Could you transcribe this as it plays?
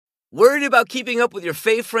Worried about keeping up with your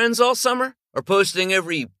fave friends all summer? Or posting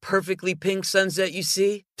every perfectly pink sunset you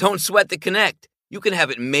see? Don't sweat the Connect. You can have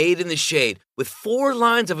it made in the shade with 4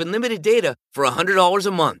 lines of unlimited data for $100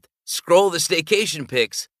 a month. Scroll the staycation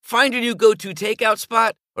pics, find your new go-to takeout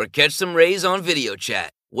spot, or catch some rays on video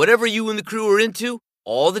chat. Whatever you and the crew are into,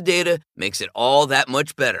 all the data makes it all that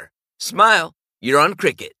much better. Smile. You're on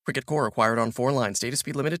Cricket. Cricket Core acquired on 4 lines. Data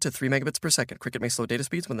speed limited to 3 megabits per second. Cricket may slow data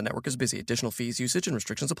speeds when the network is busy. Additional fees, usage, and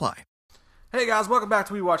restrictions apply. Hey guys, welcome back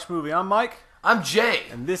to We Watch Movie. I'm Mike. I'm Jay.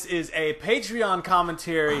 And this is a Patreon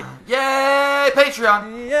commentary. Yay,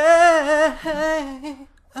 Patreon! Yay!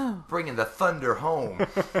 Bringing the thunder home.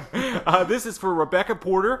 This is for Rebecca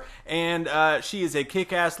Porter, and she is a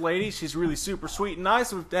kick-ass lady. She's really super sweet and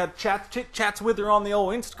nice. We've had chats with her on the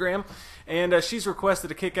old Instagram, and she's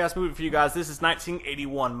requested a kick-ass movie for you guys. This is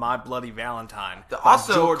 1981, My Bloody Valentine.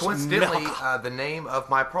 Also, coincidentally, the name of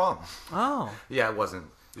my prom. Oh. Yeah, it wasn't.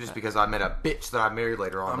 Just because I met a bitch that I married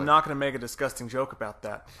later on. I'm not going to make a disgusting joke about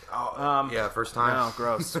that. Oh, yeah, first time. No,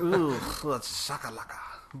 gross. Ooh, let's shakalaka.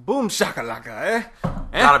 Boom shakalaka, eh?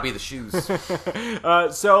 Gotta be the shoes.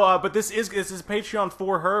 But this is Patreon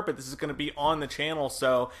for her, but this is going to be on the channel.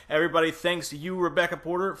 So everybody, thanks to you, Rebecca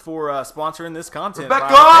Porter, for sponsoring this content. Rebecca!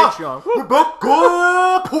 Patreon.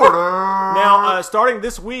 Rebecca Porter! Now, starting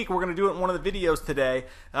this week, we're going to do it in one of the videos today.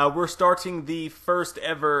 We're starting the first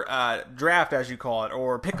ever draft, as you call it,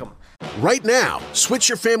 or pick'em. Right now, switch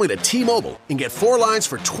your family to T-Mobile and get 4 lines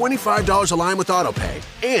for $25 a line with AutoPay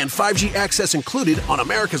and 5G access included on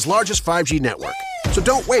America's largest 5G network. So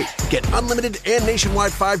don't wait. Get unlimited and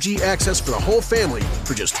nationwide 5G access for the whole family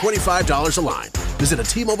for just $25 a line. Visit a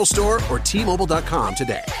T-Mobile store or T-Mobile.com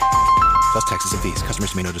today. Plus taxes and fees.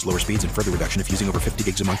 Customers may notice lower speeds and further reduction if using over 50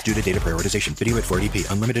 gigs a month due to data prioritization. Video at 480p.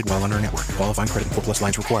 Unlimited while on our network. Qualifying credit and 4+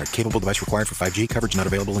 lines required. Capable device required for 5G. Coverage not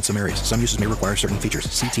available in some areas. Some uses may require certain features.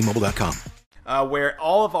 See T-Mobile.com. Where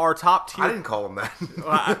all of our top tier... I didn't call them that.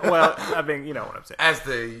 well, I mean, you know what I'm saying. As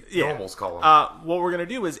the normals call them. What we're going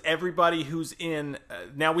to do is everybody who's in...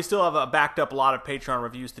 now, we still have a backed up a lot of Patreon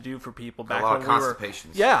reviews to do for people. Back a lot when of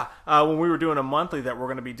constipations. When we were doing a monthly that we're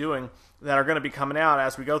going to be doing, that are going to be coming out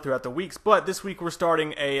as we go throughout the weeks. But this week we're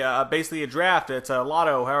starting basically a draft. It's a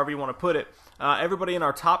lotto, however you want to put it. Everybody in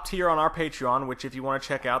our top tier on our Patreon, which if you want to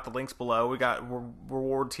check out, the link's below. We got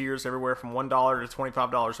reward tiers everywhere from $1 to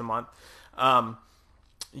 $25 a month.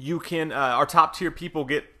 You can, our top tier people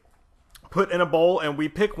get put in a bowl and we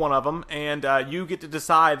pick one of them, and you get to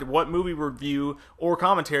decide what movie review or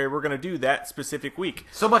commentary we're going to do that specific week.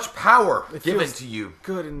 So much power given to you.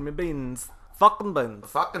 Good in my beans. Fucking beans.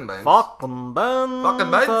 Fucking beans. Fucking beans.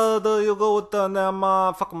 Fucking beans. Do you go with them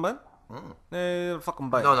fucking beans? Fucking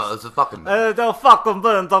beans. No, it's a fucking beans. The fucking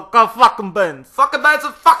beans. Fucking beans. Fucking beans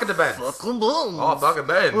and fucking the beans. Fucking beans. Oh, fucking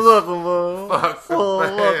beans.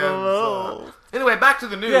 Fucking beans. Anyway, back to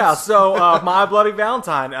the news. Yeah, so My Bloody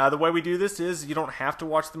Valentine. The way we do this is you don't have to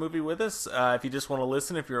watch the movie with us. If you just want to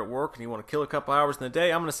listen, if you're at work and you want to kill a couple hours in the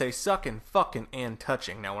day, I'm going to say sucking, fucking, and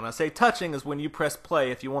touching. Now, when I say touching is when you press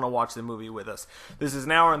play if you want to watch the movie with us. This is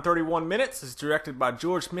an hour and 31 minutes. It's directed by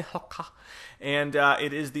George Mihalka, and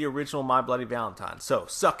it is the original My Bloody Valentine. So,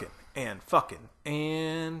 sucking, and fucking,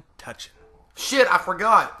 and touching. Shit, I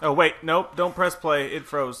forgot. Oh, wait, nope, don't press play. It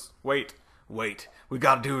froze. Wait. We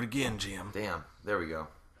gotta do it again, Jim. Damn, there we go.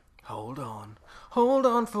 Hold on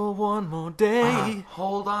for one more day.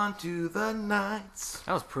 Hold on to the nights.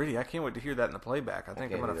 That was pretty. I can't wait to hear that in the playback. I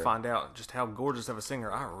think I'm going to find out just how gorgeous of a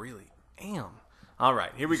singer I really am. All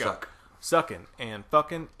right, here we go. Sucking and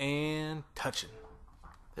fucking and touching.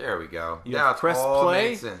 There we go. You have pressed play.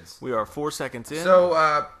 Makes sense. We are 4 seconds in.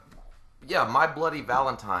 So, yeah, My Bloody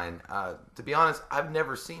Valentine. To be honest, I've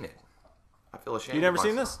never seen it. I feel ashamed. You never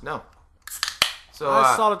seen this? No. So,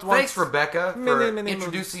 I saw it once. Thanks, Rebecca, for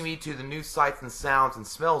introducing movies. me to the new sights and sounds and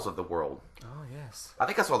smells of the world. Oh, yes. I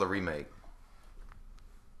think I saw the remake.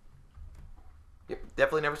 Yep,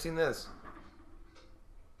 definitely never seen this.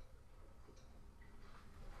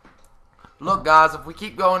 Look, guys, if we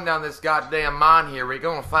keep going down this goddamn mine here, we're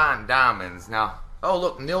going to find diamonds. Now, oh,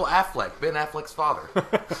 look, Neil Affleck, Ben Affleck's father.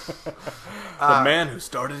 The man who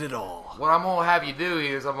started it all. What I'm going to have you do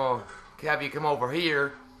is I'm going to have you come over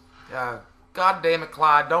here. God damn it,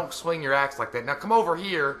 Clyde, don't swing your axe like that. Now come over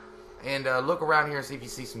here and look around here and see if you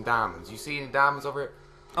see some diamonds. You see any diamonds over here?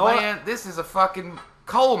 Oh, man, this is a fucking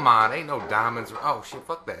coal mine. Ain't no diamonds. Oh, shit,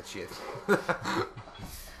 fuck that shit.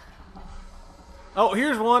 Oh,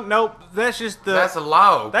 here's one. Nope, that's a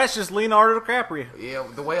log. That's just Leonardo DiCaprio. Yeah,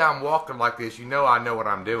 the way I'm walking like this, you know I know what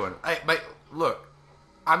I'm doing. Hey, mate, look,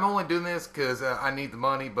 I'm only doing this because I need the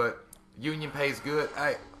money, but union pays good.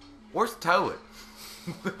 Hey, where's the toilet?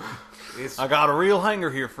 I got a real hanger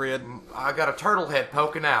here, Fred. I got a turtle head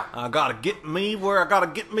poking out. I gotta get me where I gotta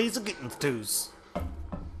get me's a getting to's. It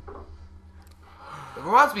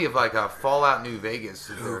reminds me of like a Fallout New Vegas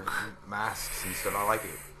with their masks and stuff. I like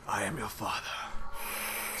it. I am your father.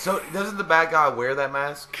 So doesn't the bad guy wear that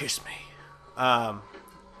mask? Kiss me.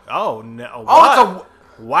 Oh no. Oh,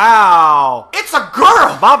 Wow. it's a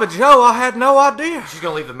girl. Baba Joe, I had no idea. She's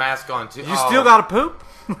gonna leave the mask on too. You still gotta poop?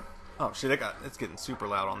 Oh shit, it's getting super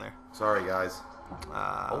loud on there. Sorry, guys.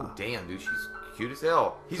 Oh damn, dude, she's cute as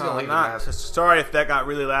hell. He's gonna leave the Not, mask. sorry if that got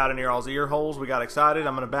really loud in your all's ear holes. We got excited.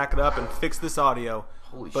 I'm gonna back it up and fix this audio.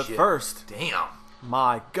 Holy but shit. first, Damn.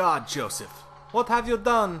 my God, Joseph, what have you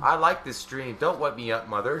done? I like this stream. Don't wet me up,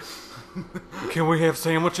 mother. Can we have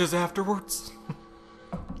sandwiches afterwards?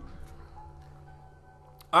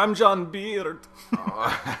 I'm John Beard.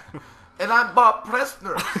 And I'm Bob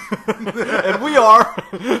Pressner. And we are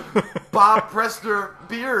Bob Pressner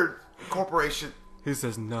Beard Corporation. He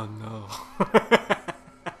says, no.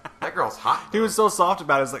 That girl's hot. He was so soft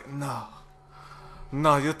about it. He's like, no.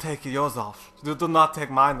 No, you take yours off. You do not take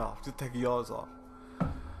mine off. You take yours off.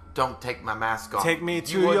 Don't take my mask off. Take me You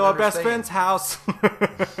to wouldn't your best understand. friend's house.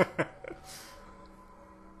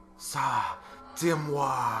 Ça,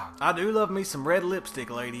 dis-moi. I do love me some red lipstick,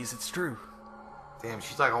 ladies. It's true. Damn,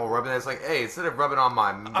 she's like all rubbing it. It's like, hey, instead of rubbing on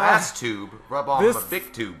my mask tube, rub on my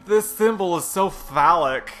big tube. This symbol is so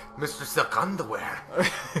phallic. Mr. Silk Underwear.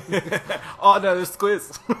 Oh no, this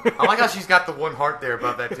quiz. I like how she's got the one heart there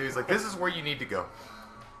above that too. It's like, this is where you need to go.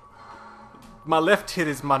 My left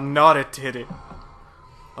titty's my naughty titty.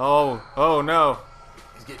 Oh no.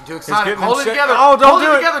 He's getting too excited. getting Hold in it shape. together. Oh, don't Hold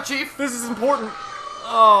do it it. together, Chief. This is important.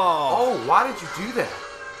 Oh. Oh, why did you do that?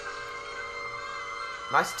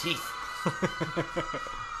 Nice teeth.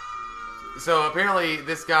 So apparently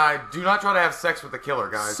this guy, do not try to have sex with the killer,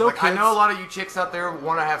 guys. So like, I kids- know a lot of you chicks out there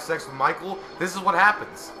want to have sex with Michael. This is what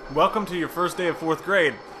happens. Welcome to your first day of 4th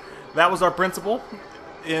grade. That was our principal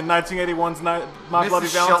in 1981's My Mrs. Bloody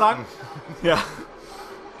Valentine. Shelton. Yeah.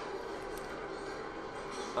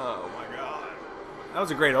 Oh my God. That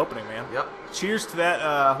was a great opening, man. Yep. Cheers to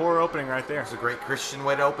that horror opening right there. It's a great Christian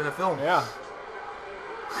way to open a film. Yeah.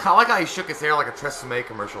 I like how he shook his hair like a Tresemme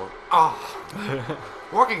commercial. Oh.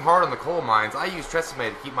 Working hard on the coal mines, I use Tresemme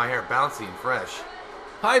to keep my hair bouncy and fresh.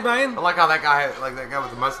 Hi, man. I like how that guy, like that guy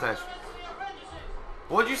with the mustache.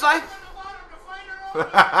 What'd you say?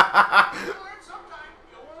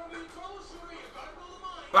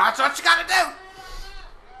 That's what you gotta do.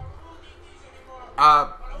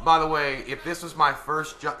 By the way, if this was my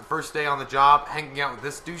first day on the job, hanging out with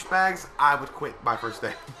this douchebags, I would quit my first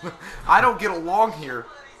day. I don't get along here.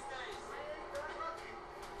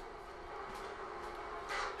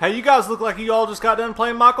 Hey, you guys look like you all just got done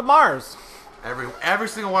playing Michael Myers. Every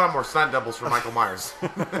single one of them are stunt doubles for Michael Myers.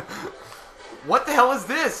 What the hell is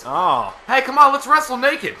this? Oh. Hey, come on, let's wrestle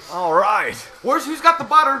naked. All right. Who's got the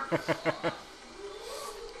butter?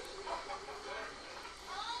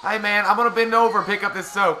 Hey man, I'm gonna bend over and pick up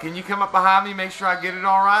this soap. Can you come up behind me, make sure I get it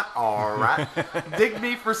all right? All right. Dig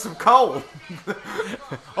me for some coal.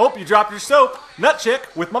 Oh, you dropped your soap. Nut chick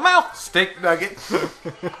with my mouth. Steak nugget.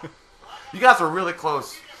 You guys are really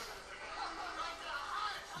close.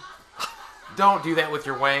 Don't do that with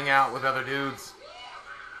your weighing out with other dudes.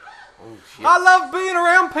 Oh shit. I love being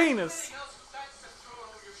around penis.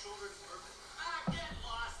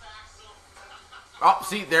 Oh,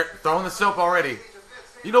 see, they're throwing the soap already.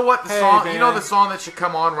 You know what the Hey, song? man. You know the song that should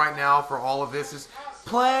come on right now for all of this is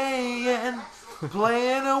playing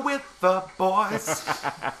with the boys.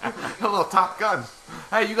 A little Top Gun.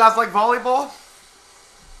 Hey, you guys like volleyball?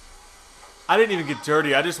 I didn't even get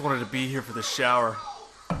dirty. I just wanted to be here for the shower.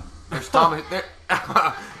 There's Thomas.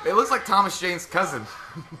 It looks like Thomas Jane's cousin.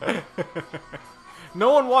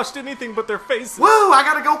 No one watched anything but their faces. Woo! I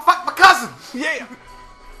gotta go fuck my cousin. Yeah.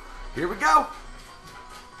 Here we go.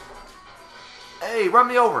 Hey, run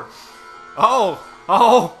me over. Oh.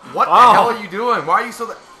 What the hell are you doing? Why are you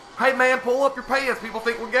so... Hey, man, pull up your pants. People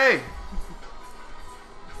think we're gay.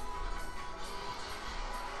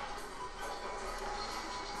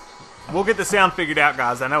 We'll get the sound figured out,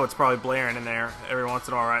 guys. I know it's probably blaring in there every once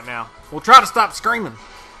in a while right now. We'll try to stop screaming.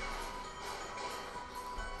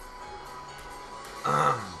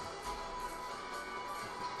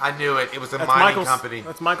 I knew it. It was a That's mining Michael's company.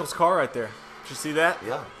 That's Michael's car right there. Did you see that?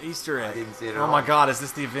 Yeah. Easter egg. I didn't see it at Oh all. my God, is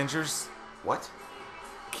this the Avengers? What?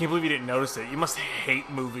 Can't believe you didn't notice it. You must hate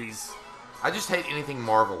movies. I just hate anything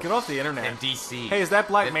Marvel. Get off the internet. And DC. Hey, is that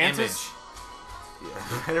Black And Mantis? Image.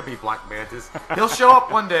 Yeah, better be Black Mantis. He'll show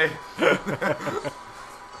up one day. You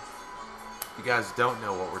guys don't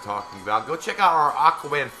know what we're talking about. Go check out our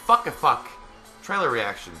Aquaman Fuck-a-Fuck trailer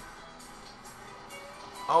reaction.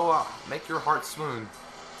 Oh, make your heart swoon.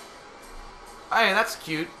 Hey, that's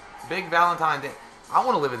cute. Big Valentine Day. I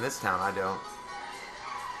want to live in this town. I don't.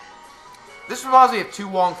 This reminds me of Tu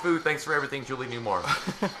Wong Fu. Thanks for everything, Julie Newmar.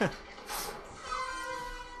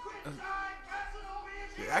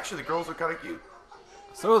 Actually, the girls are kind of cute.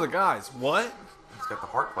 So are the guys. What? He's got the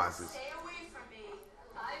heart glasses.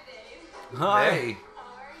 Hi. Hey.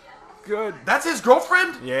 Good. That's his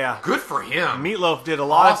girlfriend? Yeah. Good for him. Meatloaf did a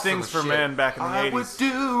lot Awesome of things for shit. men back in the 80s. I would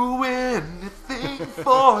do anything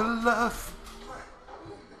for love.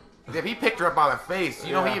 If he picked her up by the face,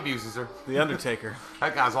 you know he abuses her. The Undertaker.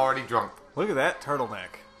 That guy's already drunk. Look at that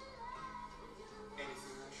turtleneck.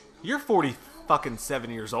 You're 47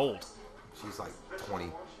 years old. She's like 20.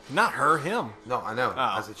 Not her, him. No, I know. Oh.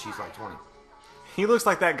 I said she's like 20. He looks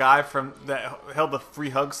like that guy from that held the free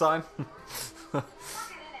hug sign.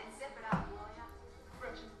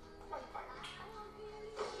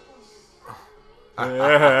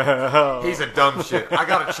 He's a dumb shit. I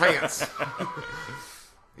got a chance.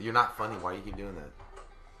 You're not funny. Why you keep doing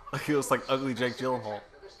that? He looks like ugly Jake Gyllenhaal.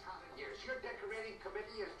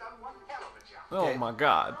 Oh my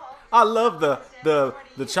god. I love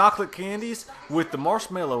the chocolate candies with the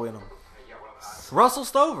marshmallow in them. Russell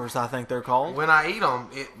Stovers, I think they're called. When I eat them,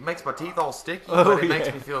 it makes my teeth all sticky, but it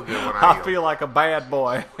makes me feel good when I eat I them. feel like a bad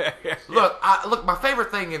boy. Look, my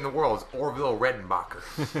favorite thing in the world is Orville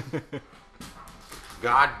Redenbacher.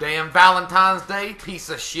 Goddamn Valentine's Day, piece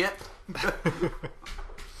of shit.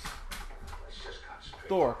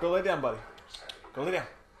 Thor, go lay down, buddy. Go lay down.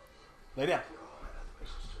 Lay down.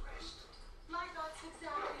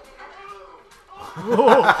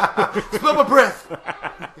 Smell my breath.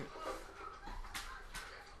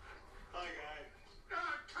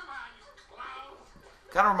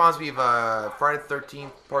 Kind of reminds me of Friday the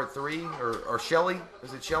 13th Part 3, or Shelley.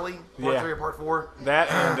 Is it Shelley? Part 3 or Part 4?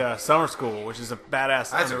 That and Summer School, which is a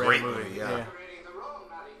badass That's a underrated great movie, yeah.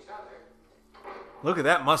 Look at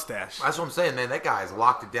that mustache. That's what I'm saying, man. That guy's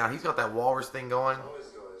locked it down. He's got that walrus thing going.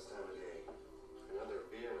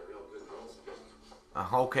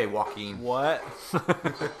 Okay, Joaquin. What?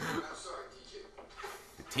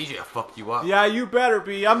 TJ will fuck you up. Yeah, you better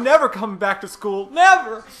be. I'm never coming back to school.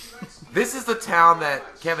 Never. This is the town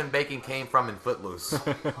that Kevin Bacon came from in Footloose.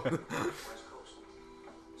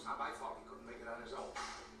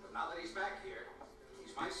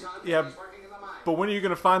 Yeah, but when are you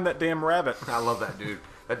going to find that damn rabbit? I love that dude.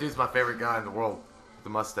 That dude's my favorite guy in the world. The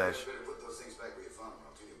mustache.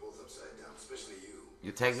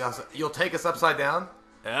 You'll take us upside down?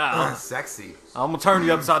 Yeah. Sexy. I'm going to turn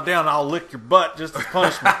you upside down and I'll lick your butt just as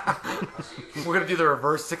punishment. We're going to do the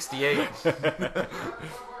reverse 68.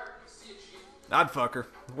 I'd fuck her.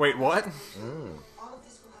 Wait, what?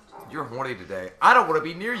 You're horny today. I don't want to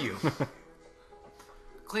be near you.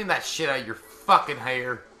 Clean that shit out of your fucking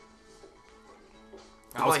hair.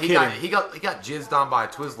 I was he kidding. He got jizzed on by a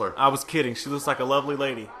Twizzler I was kidding. She looks like a lovely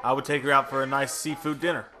lady. I would take her out for a nice seafood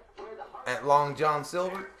dinner. at Long John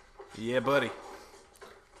Silver. Yeah, buddy.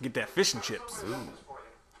 Get that fish and chips. Ooh.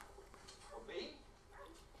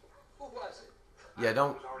 Yeah,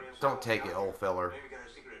 don't take it, old feller.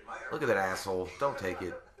 Look at that asshole. Don't take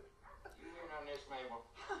it.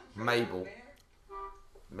 Mabel,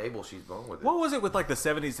 she's going with it. What was it with like the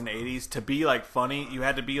 70s and 80s? To be like funny, you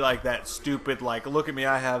had to be like that stupid, like, look at me,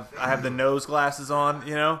 I have the nose glasses on,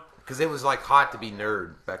 you know? Because it was like hot to be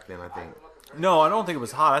nerd back then, I think. No, I don't think it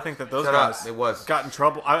was hot. I think that those Shut guys up. It was. got in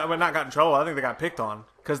trouble. I mean, not got in trouble. I think they got picked on.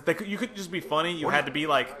 Because you couldn't just be funny. You had to be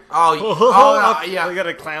like, Yeah. You got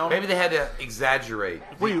a clown. Maybe they had to exaggerate.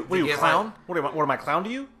 What are you, clown? What am I, clown to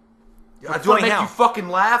you? Do I make you fucking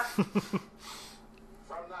laugh?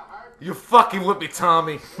 You fucking with me,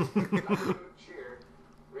 Tommy. Remember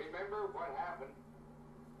what happened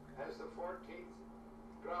as the 14th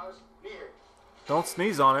draws near. Don't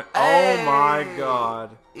sneeze on it. Hey! Oh my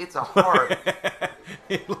god. It's a heart.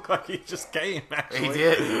 He looked like he just came, actually. He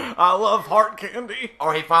did. I love heart candy.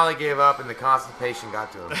 Or he finally gave up and the constipation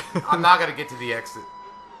got to him. I'm not going to get to the exit.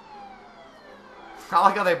 I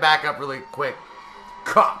like how they back up really quick.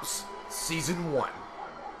 Cops, Season 1.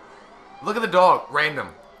 Look at the dog. Random.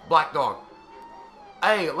 Black dog.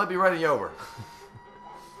 Hey, let me run you over.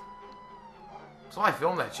 Somebody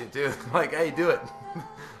filmed that shit, too. Like, hey, do it.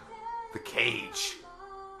 The cage.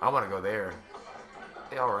 I want to go there.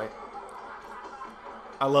 Hey, alright.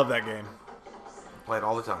 I love that game. Play it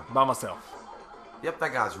all the time. By myself. Yep,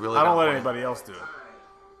 that guy's really I don't let playing. anybody else do it.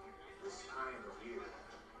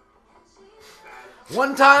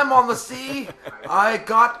 One time on the sea, I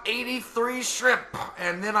got 83 shrimp,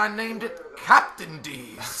 and then I named it Captain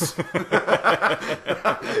D's.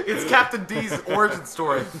 It's Captain D's origin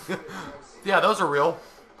story. Yeah, those are real.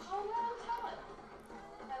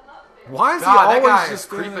 Why is God, he that always guy just is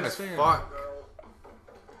creeping as staring? fuck.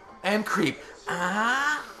 And creep.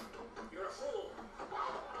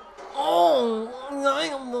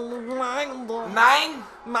 Nine.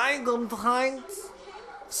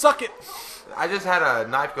 Suck it. I just had a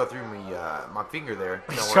knife go through me, my finger there.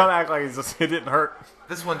 He's Don't trying to worry. act like it didn't hurt.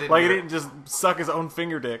 This one didn't Like he hurt. didn't just suck his own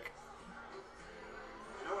finger dick.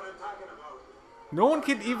 You know what I'm talking about? No one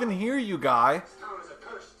can even hear you, guy. This town is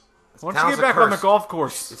accursed. Why don't you town's get back on the accursed. golf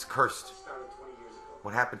course? It's cursed. Started 20 years ago.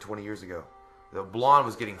 What happened 20 years ago? The blonde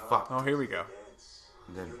was getting fucked. Oh, here we go.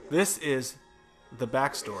 And then, This is the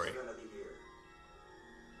backstory. Another year.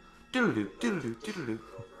 doodle-doo, doodle-doo, doodle-doo.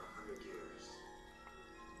 For 100 years.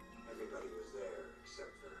 Everybody was there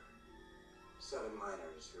except for 7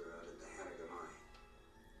 miners who were out at the Hanniger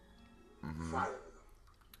mine. 5 of them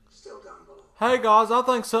still down below. Hey guys, I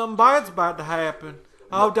think something bad's about to happen.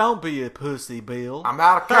 Oh, don't be a pussy, Bill. I'm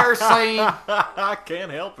out of kerosene. I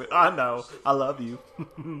can't help it. I know. I love you.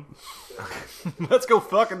 Let's go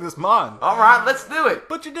fuck in this mine. All right, let's do it.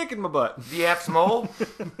 Put your dick in my butt. Do you have some old?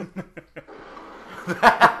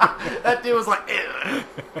 That dude was like, "Ugh."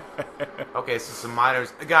 Okay, so some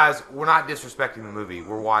miners. Guys, we're not disrespecting the movie.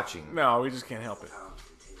 We're watching. No, we just can't help it. Town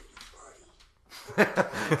continued to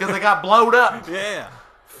party. Because they got blowed up. Yeah.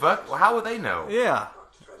 Fuck, well, how would they know? Yeah.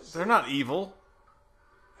 To try to They're save not them. evil.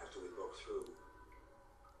 After we broke through,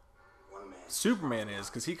 one man. Superman is,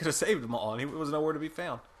 because he could have saved them all and he was nowhere to be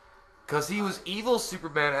found. Because he was evil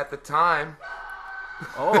Superman at the time.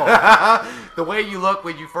 Oh. The way you look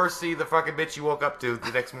when you first see the fucking bitch you woke up to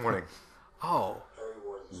the next morning. Oh. Harry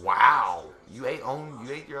Warden's Wow. You ate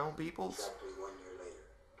your own peoples? exactly 1 year later.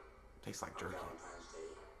 Tastes like jerky. Valentine's Day,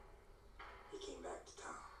 he came back to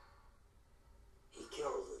town. He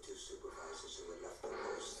killed the 2 supervisors who had left their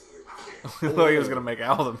posts the year before. I thought he was going to make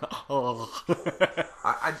out with them. Oh.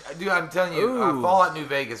 Dude, I'm telling you, Ooh. Fallout New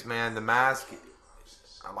Vegas, man, the mask,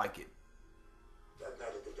 I like it. That night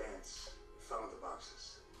at the dance, we found the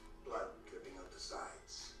boxes, blood dripping out the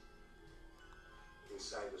sides.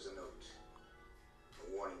 Inside was a note,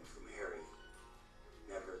 a warning from Harry,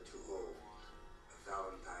 never to hold a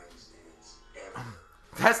Valentine's dance ever.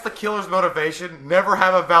 That's the killer's motivation. Never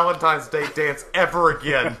have a Valentine's Day dance ever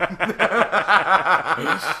again.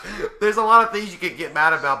 There's a lot of things you can get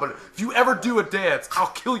mad about, but if you ever do a dance, I'll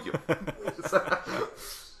kill you. Of the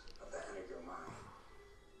Hanniger mine.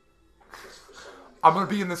 Just for someone to I'm gonna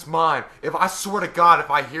be in this mine. If I swear to God,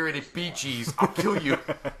 if I hear any Bee Gees, I'll kill you.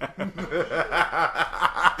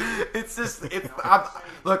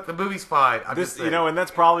 Look, the movie's fine. I'm just This, saying. you know, and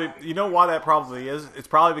that's probably, you know why that probably is? It's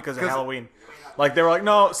probably because of Halloween. Like, they were like,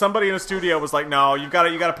 no, somebody in the studio was like, no, you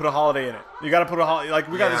gotta put a holiday in it. You gotta put a holiday, like,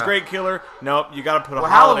 we got this Yeah. great killer. Nope, you gotta put a Well,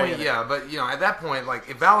 holiday Halloween, in it. yeah, but you know, at that point, like,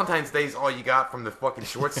 if Valentine's Day is all you got from the fucking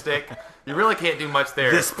short stick, you really can't do much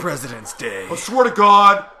there. This President's Day. I swear to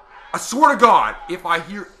God, if I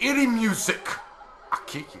hear any music, I'll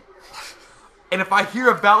kill you. And if I hear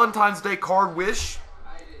a Valentine's Day card wish,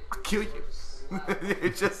 I'll kill you.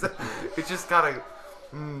 it's just gotta.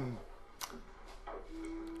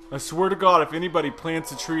 I swear to God, if anybody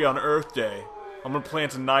plants a tree on Earth Day, I'm gonna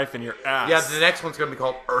plant a knife in your ass. Yeah, the next one's gonna be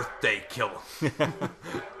called Earth Day Killer.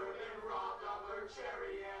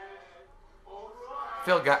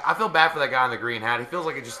 I feel bad for that guy in the green hat. He feels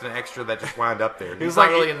like it's just an extra that just wound up there. He's was not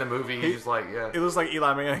like- really in the movie. He's just like, yeah. It looks like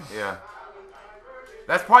Eli Manning. Yeah.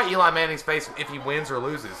 That's probably Eli Manning's face if he wins or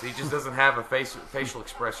loses. He just doesn't have a facial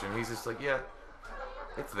expression. He's just like, yeah,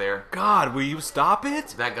 it's there. God, will you stop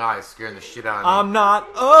it? That guy is scaring the shit out of me. I'm not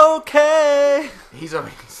okay. He's a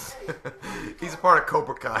part of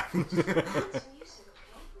Cobra Kai.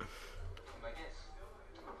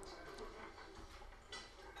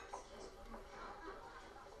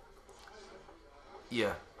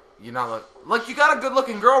 Yeah. You're not look, you got a good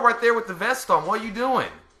looking girl right there with the vest on. What are you doing?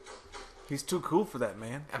 He's too cool for that,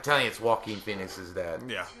 man. I'm telling you, it's Joaquin Phoenix's dad.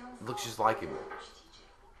 Yeah. Looks just like him.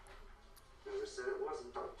 never said it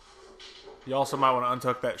wasn't. You also might want to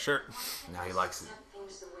untuck that shirt. Now he likes it.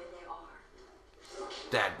 Things the way they are.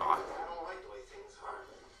 Dad bod. I don't like the way things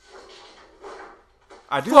are.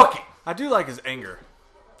 I do. Fuck it. I do like his anger.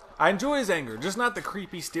 I enjoy his anger, just not the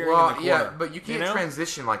creepy staring in Well, the corner. yeah, but you can't know?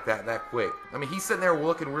 transition like that quick. I mean, he's sitting there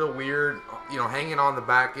looking real weird, you know, hanging on the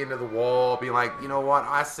back end of the wall, being like, you know what,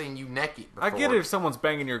 I seen you naked before. I get it if someone's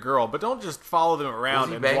banging your girl, but don't just follow them around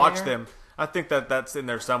he and banging watch her? them. I think that's in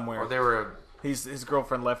there somewhere. Or they were, His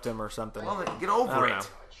girlfriend left him or something. well, get I over don't it. know.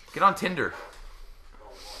 Get on Tinder.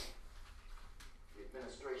 The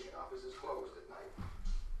administration office is closed at night.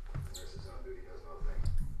 Nurses on duty does no thing.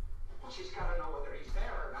 Well, she's got to know whether he's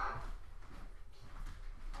there or not.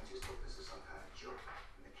 I just hope this is some kind of joke,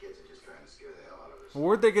 and the kids are just trying to scare the hell out of us.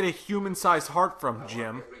 Where'd they get a human-sized heart from,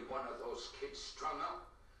 Jim? Every one of those kids strung up,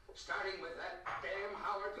 starting with that damn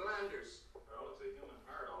Howard Landers. Well, it's a human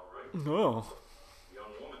heart, all right. No. Young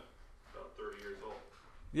woman, about 30 years old.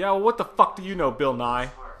 Yeah, well, what the fuck do you know, Bill Nye?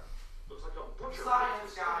 Heart. Looks like a butcher.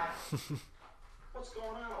 Science guy. What's going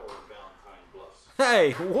on over in Valentine Bluffs?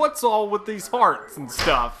 Hey, what's all with these hearts and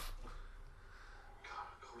stuff? God,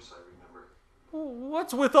 of course I remember.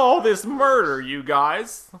 What's with all this murder, you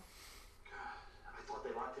guys? God, I thought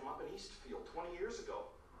they locked him up in Eastfield 20 years ago.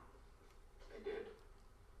 They did.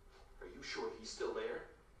 Are you sure he's still there?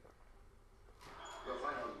 We'll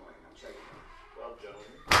find out in the morning. I'm checking. Well,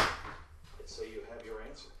 gentlemen, I'd say you have your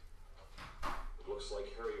answer. It looks like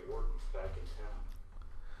Harry Wharton's back in town.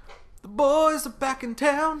 The boys are back in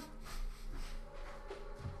town.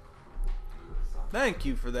 Thank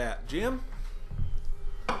you for that, Jim.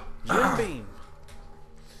 Jim Beam.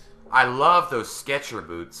 I love those Sketcher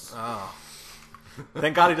boots.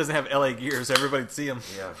 Thank God he doesn't have LA gears. Everybody'd see him.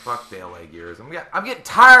 Yeah, fuck the LA Gears. I'm getting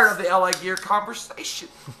tired of the LA Gear conversation.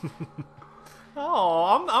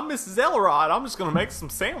 Oh, I'm Mrs. Elrod. I'm just gonna make some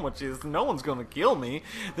sandwiches. No one's gonna kill me.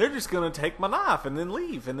 They're just gonna take my knife and then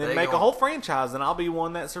leave, and then There you make go. a whole franchise, and I'll be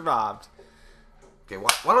one that survived. Okay,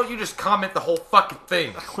 why don't you just comment the whole fucking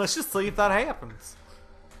thing? Let's just see if that happens.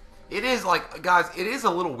 It is like, guys, it is a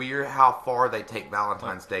little weird how far they take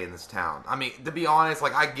Valentine's Day in this town. I mean, to be honest,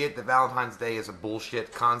 like, I get that Valentine's Day is a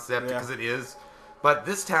bullshit concept, Yeah. because it is, but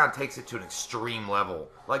this town takes it to an extreme level.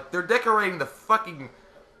 Like, they're decorating the fucking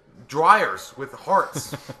dryers with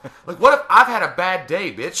hearts. Like, what if I've had a bad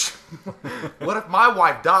day, bitch? What if my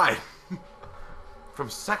wife died from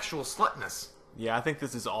sexual slutness? Yeah, I think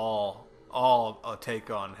this is all a take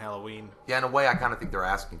on Halloween. Yeah, in a way, I kind of think they're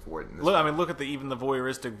asking for it. In this Look, I one. mean, look at even the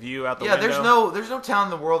voyeuristic view out the Yeah, window. there's no town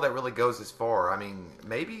in the world that really goes this far. I mean,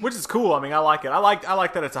 maybe. Which is cool. I mean, I like it. I like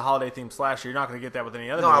that it's a holiday themed slasher. You're not going to get that with any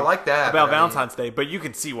other. No, I movie like that, about but I mean- Valentine's Day, but you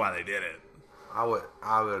can see why they did it. I would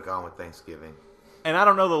have gone with Thanksgiving. And I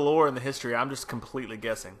don't know the lore and the history. I'm just completely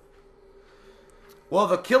guessing. Well,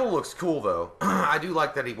 the killer looks cool though. I do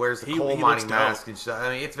like that he wears the He coal looks mining dope. mask and stuff. I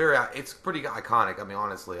mean, it's pretty iconic. I mean,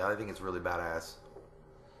 honestly, I think it's really badass.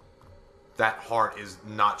 That heart is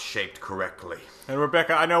not shaped correctly. And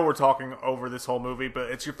Rebecca, I know we're talking over this whole movie, but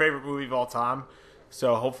it's your favorite movie of all time.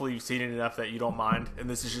 So hopefully you've seen it enough that you don't mind. And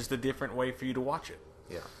this is just a different way for you to watch it.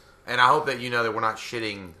 Yeah, and I hope that you know that we're not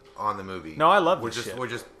shitting on the movie. No, I love we're this just shit.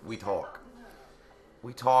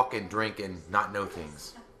 we talk and drink and not know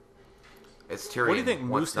things. It's Tyrion. What do you think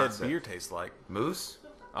once not Moosehead said. beer tastes like? Moose?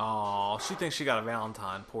 Oh, she thinks she got a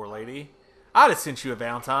Valentine, poor lady. I'd have sent you a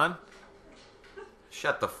Valentine.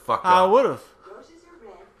 Shut the fuck I up. would have. Roses are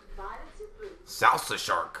red, violets are blue. Salsa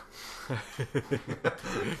shark. One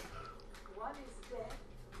is dead,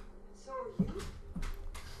 and so are you.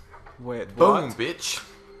 Wait, Boom, what? bitch.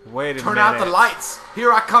 Wait a Turn minute. out the lights.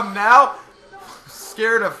 Here I come now.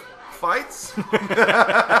 Scared of fights?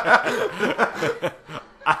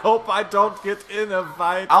 I hope I don't get in a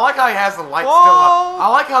fight. I like how he has the lights Whoa! still up. I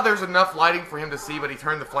like how there's enough lighting for him to see, but he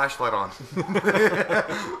turned the flashlight on.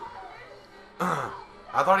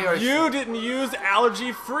 I thought he already... You didn't use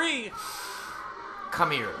allergy-free.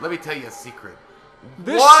 Come here. Let me tell you a secret.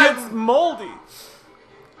 This One- shit's moldy.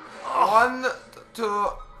 1, 2,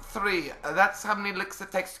 3. That's how many licks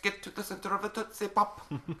it takes to get to the center of a Tootsie Pop.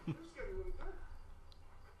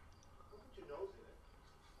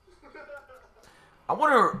 I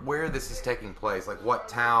wonder where this is taking place. Like, what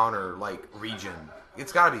town or, like, region.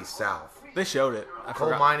 It's gotta be south. They showed it.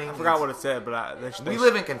 Coal mining, I forgot it's- what it said, but We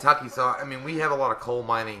live in Kentucky, so, I mean, we have a lot of coal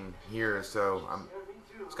mining here, so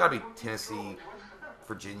it's gotta be Tennessee,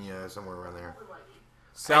 Virginia, somewhere around there.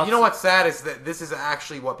 And you know what's sad is that this is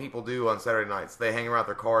actually what people do on Saturday nights. They hang around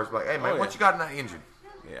their cars, like, "Hey man, Oh, what yeah. you got in that engine?"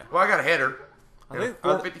 Yeah. Well, I got a header. Are And a they-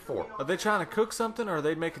 454. Are they trying to cook something, or are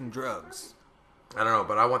they making drugs? I don't know,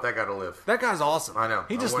 but I want that guy to live. That guy's awesome. I know.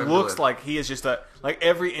 He I just want him to looks live. like he is just like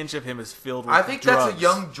every inch of him is filled with I think drugs. that's a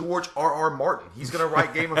young George R.R. Martin. He's gonna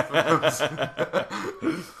write Game of Thrones.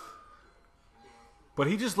 But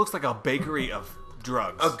he just looks like a bakery of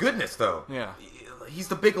drugs. Of goodness, though. Yeah. He's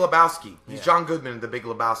the Big Lebowski. He's Yeah. John Goodman in the Big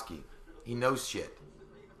Lebowski. He knows shit.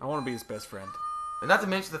 I want to be his best friend. And not to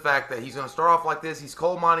mention the fact that he's going to start off like this. He's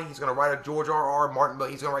coal mining. He's going to write a George R.R. Martin book.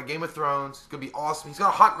 He's going to write Game of Thrones. It's going to be awesome. He's got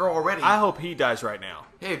a hot girl already. I hope he dies right now.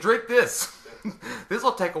 Hey, drink this. This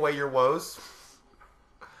will take away your woes.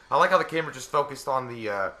 I like how the camera just focused on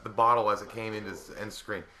the bottle as it came into the end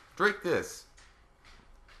screen. Drink this.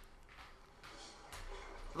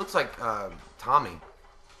 It looks like Tommy.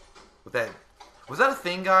 With that, was that a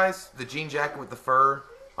thing, guys? The jean jacket with the fur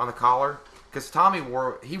on the collar? Because Tommy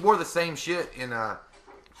wore the same shit in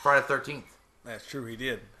Friday the 13th. That's true, he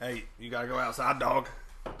did. Hey, you gotta go outside, dog.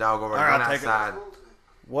 Dog over All right, run I'll take it. outside.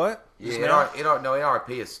 What? Yeah, Just now? no, he already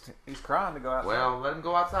pissed. He's crying to go outside. Well, let him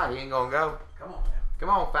go outside. He ain't gonna go. Come on, man. Come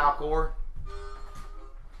on, Falcor.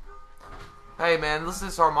 Hey, man, listen to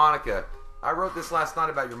this harmonica. I wrote this last night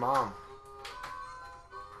about your mom.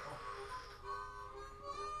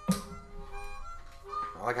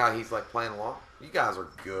 I like how he's like playing along. You guys are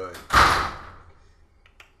good. I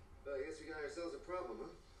guess we got ourselves a problem, huh?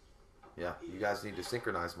 Yeah, you guys need to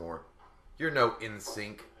synchronize more. You're no in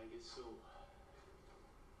sync. I guess so.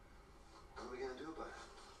 What are we gonna do about it?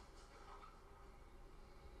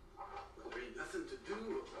 There ain't nothing to do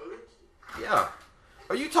about it. Yeah.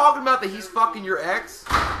 Are you talking about that he's fucking your ex?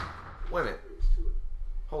 Wait a minute.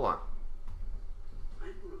 Hold on. I'm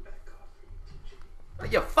gonna back off from you,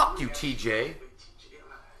 TJ. Yeah, fuck you, TJ. TJ,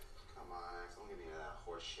 Come on, don't give me that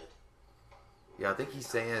horse shit. Yeah, I think he's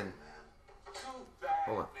saying... too bad,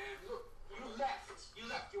 Hold on. man. Look, you left.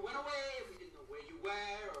 You went away. We didn't know where you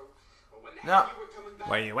were or when the No. hell you were coming back.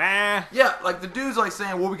 Where you at? Yeah, like the dude's like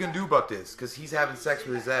saying, what are we gonna do about this? Because he's having sex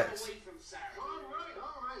with his ex. Away from Sarah. All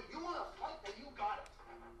right. You want to fight, then you got it.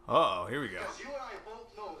 Uh-oh, here we go. Because you and I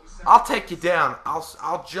both know who Sarah I'll take you down.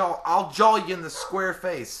 I'll jaw you in the square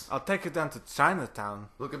face. I'll take it down to Chinatown.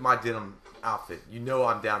 Look at my denim outfit. You know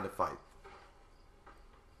I'm down to fight.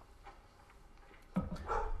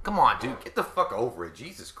 Come on, dude. Get the fuck over it.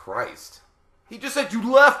 Jesus Christ. He just said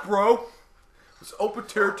you left, bro. It's open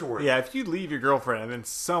territory. Yeah, if you leave your girlfriend and then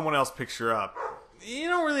someone else picks her up, you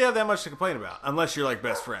don't really have that much to complain about, unless you're like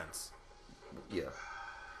best friends. Yeah.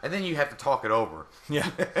 And then you have to talk it over. Yeah,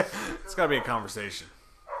 it's got to be a conversation.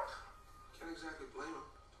 Can't exactly blame him.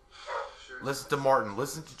 Sure. Listen to Martin.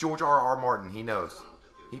 Listen to George R.R. Martin. He knows.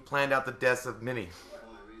 He planned out the deaths of many. Well,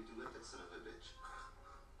 I really do like that son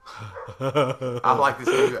of a bitch. I like this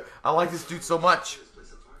dude. I like this dude so much. This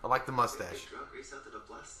place apart. I like the mustache. Get drunk, race out to the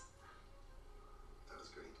plus. That was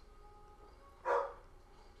great.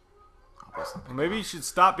 I'll post some Well, maybe you should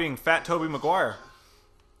stop being Fat Toby Maguire.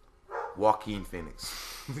 Joaquin Phoenix.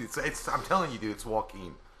 I'm telling you, dude, it's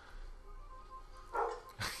Joaquin.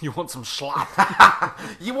 You want some slop?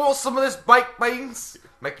 You want some of this baked beans?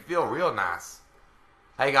 Make you feel real nice.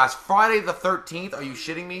 Hey guys, Friday the 13th, are you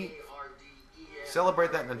shitting me?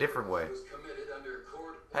 Celebrate that in a different way.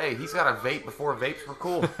 Hey, he's got a vape before vapes were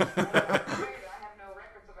cool. I have no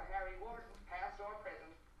records of a Harry Warden, past or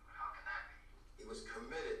present. How can that be? He was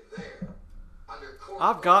committed there. Under court.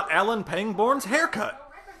 I've got Alan Pangborn's haircut. No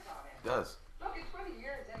records on it. Does. Look, in 20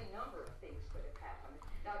 years, any number of things could have happened.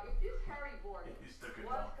 Now, if this Harry Warden was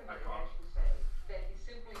committed, as you say, then he's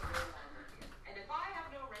simply no longer here. And if I have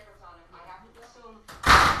no records on him, I have to assume he's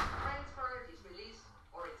transferred, he's released,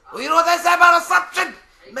 or it's Well, you know what they say about assumption?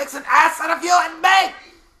 It makes an ass out of you and me.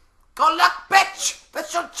 Go look, bitch.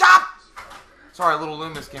 That's your job. Sorry, Little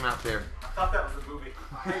Loomis came out there. I thought that was the movie.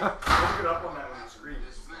 Look it up on that on the screen.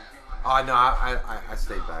 Oh, no, I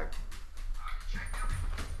stayed back.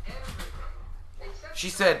 She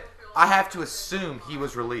said, I have to assume he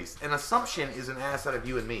was released. An assumption is an ass out of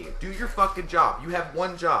you and me. Do your fucking job. You have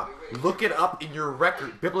one job. Look it up in your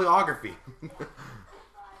record, bibliography.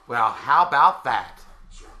 Well, how about that?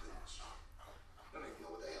 I don't even know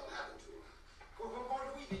what the hell happened to him. What more do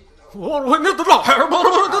we need to know?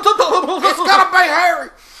 It's gonna be Harry!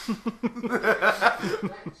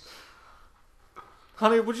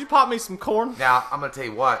 Honey, would you pop me some corn? Now, I'm gonna tell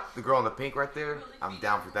you what. The girl in the pink right there, I'm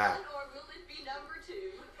down for that. or will it be number 2?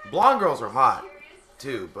 Blonde girls are hot,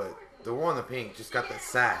 too, but the one in the pink just got that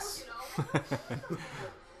sass.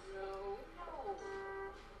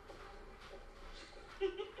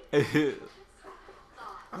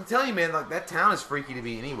 I'm telling you, man, like that town is freaky to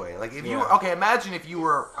me anyway. Like if you were, okay, imagine if you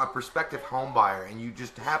were a prospective home buyer and you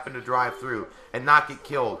just happened to drive through and not get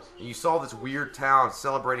killed, and you saw this weird town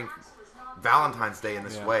celebrating Valentine's Day in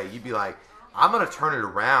this way, you'd be like, I'm gonna turn it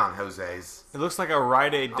around, Jose's. It looks like a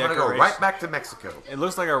Rite Aid I'm decoration. gonna go right back to Mexico. It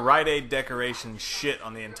looks like a Rite Aid decoration shit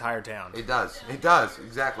on the entire town. It does. It does,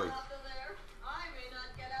 exactly. I may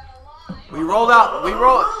not get out alive. We rolled out.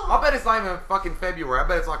 I bet it's not even fucking February. I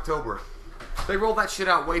bet it's October. They rolled that shit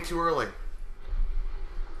out way too early.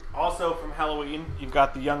 Also from Halloween, you've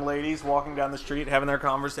got the young ladies walking down the street having their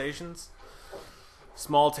conversations.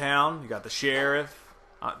 Small town, you got the sheriff.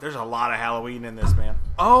 There's a lot of Halloween in this, man.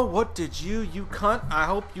 Oh, what did you cunt? I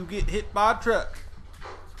hope you get hit by a truck.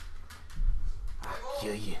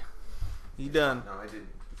 Kill you. You done. No, I didn't.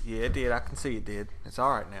 Yeah, it did. I can see it did. It's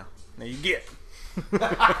alright now. Now you get.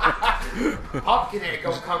 Pumpkin ain't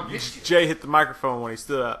gonna come get you. Jay hit the microphone when he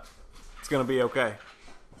stood up. It's gonna be okay.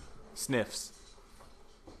 Sniffs.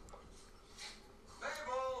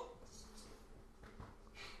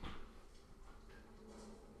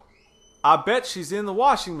 I bet she's in the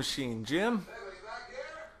washing machine, Jim.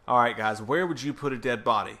 Alright, guys, where would you put a dead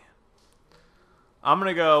body? I'm going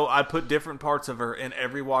to go, I'd put different parts of her in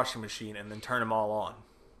every washing machine and then turn them all on.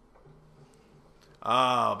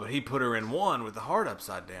 Oh, but he put her in one with the heart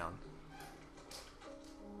upside down.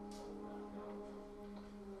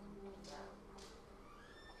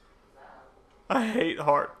 I hate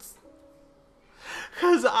hearts.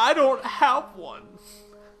 Because I don't have one.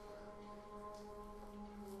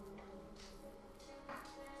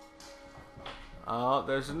 Oh,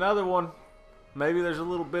 there's another one. Maybe there's a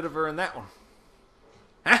little bit of her in that one.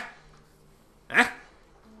 Huh? Huh?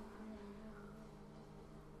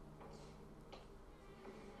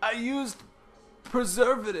 I used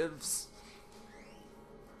preservatives.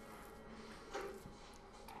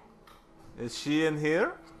 Is she in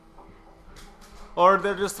here? Or are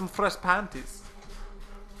there just some fresh panties?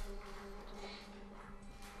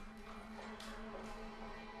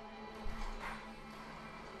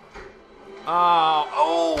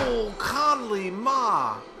 Oh, Conley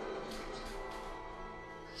Ma.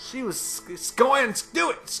 She was go ahead and do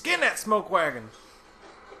it. Skin that smoke wagon.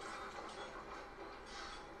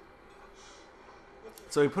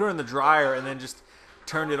 So he put her in the dryer and then just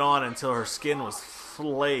turned it on until her skin was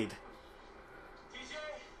flayed. TJ,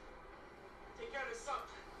 take care of this son.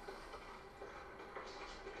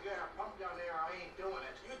 Yeah, pump down there. I ain't doing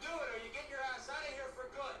it. You do it, or you get your ass out of here for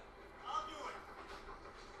good. I'll do it.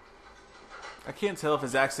 I can't tell if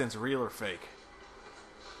his accent's real or fake.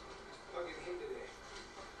 Look at him today.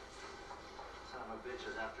 Son of a bitch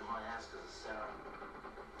is after my ass because of Sarah.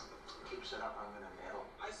 Keeps it up, I'm gonna nail.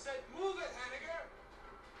 I said move it, Henniger.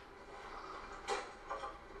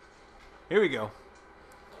 Here we go.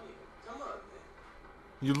 Come on, man.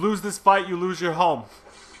 You lose this fight, you lose your home.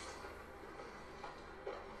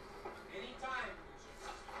 Anytime.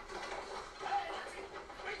 Hey, that's it.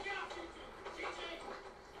 Hey, get up, you two. TJ,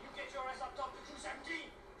 you get your ass up top to 217.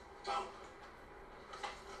 Go.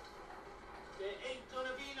 There ain't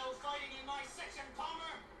gonna be no fighting in my section,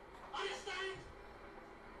 Palmer. Understand?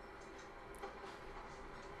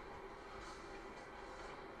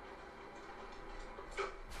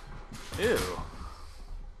 Ew.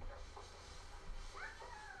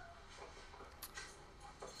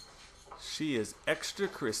 She is extra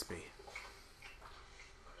crispy.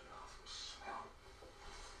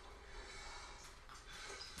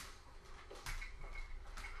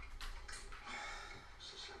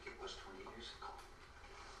 Just like it was 20 years ago.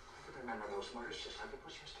 I can remember those murders just like it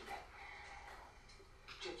was yesterday.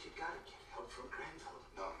 Jet, you gotta get help from Granville.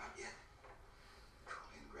 No, not yet.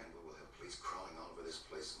 Crowley and Granville will have police crawling all over this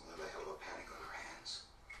place and we'll have a hell of a panic on our hands.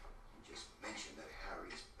 You just mentioned that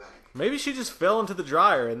Harry's back. Maybe she just fell into the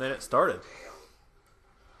dryer and then it started. Hell.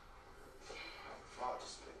 Oh,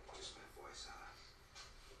 just a minute, boys.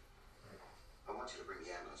 I want you to bring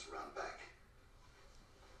the ambulance around back.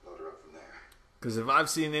 Load her up from there. Because if I've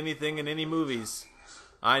seen anything in any movies,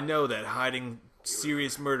 I know that hiding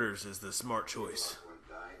serious murders is the smart choice.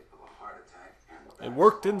 Died of a heart attack and It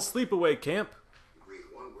worked in Sleepaway Camp. breathe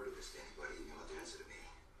one word of this to anybody and you'll have to answer to me.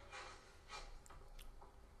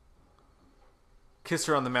 Kiss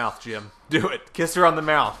her on the mouth, Jim. Do it. Kiss her on the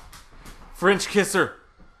mouth. French kiss her.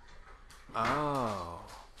 Oh.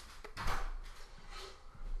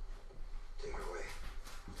 Take her away.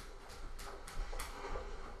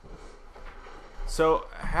 So,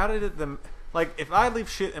 how did it... Like, if I leave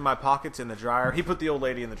shit in my pockets in the dryer... He put the old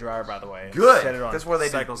lady in the dryer, by the way. and Good. set it on That's where they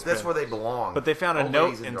cycle that's spin. where they belong. But they found a Old note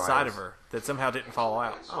ladies in inside dryers. of her that somehow didn't fall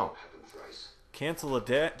out. Oh, Cancel a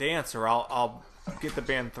dance or I'll get the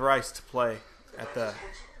band Thrice to play at the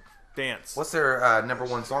dance. what's their number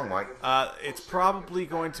one song, Mike? It's probably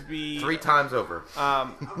going to be... 3 times over.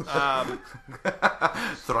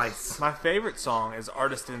 Thrice. My favorite song is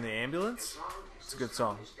Artist in the Ambulance. It's a good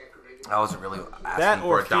song. I wasn't really asking That for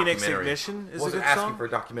or a Phoenix documentary. Ignition is a wasn't good asking song. for a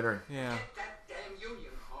documentary. Yeah. That damn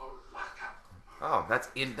union hall locked up. Oh,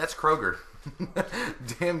 that's Kroger.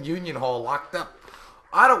 Damn Union Hall locked up.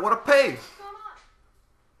 I don't want to pay.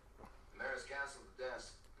 Mayor's canceled the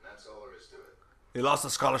dance, and that's all there is to it. You lost a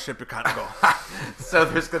scholarship, you can't go. So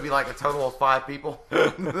there's gonna be like a total of 5 people.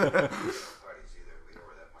 Parties either. We don't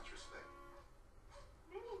have that much respect.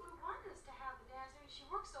 Maybe we want us to have the dance. I mean, she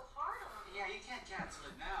worked so hard on it. Yeah, you can't cancel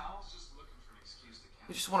it now. I was just looking for an excuse to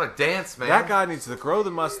You just want to dance, man. That guy needs to grow the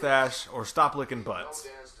mustache or stop licking butts.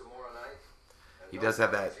 Dance tomorrow night. He does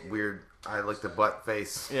have that weird I lick the butt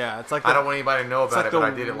face. Yeah, it's like I don't want anybody to know about it, but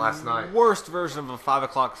I did it last night. Worst version of a 5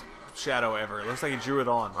 o'clock shadow ever. It looks like he drew it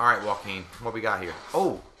on. All right, Joaquin, what we got here?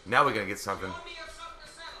 Oh, now we're gonna get something.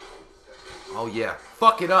 Oh yeah,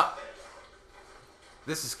 fuck it up.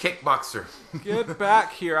 This is Kickboxer. Get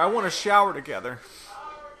back here. I want to shower together.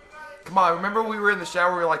 Come on, remember we were in the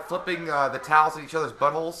shower, we were like flipping the towels at each other's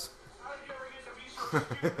buttholes?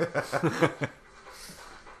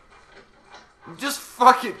 Just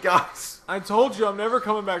fuck it, guys. I told you I'm never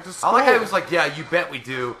coming back to school. I like how he was like, yeah, you bet we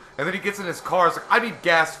do. And then he gets in his car, he's like, I need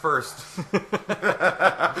gas first.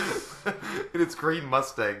 In its green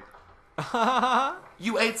Mustang.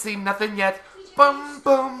 You ain't seen nothing yet. Bum,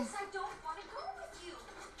 bum. I don't want to go with you.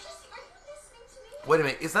 Jesse, are you listening to me? Wait a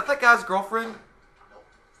minute, is that guy's girlfriend?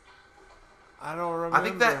 I don't remember.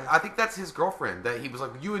 I think that's his girlfriend. That he was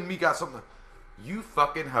like, you and me got something. You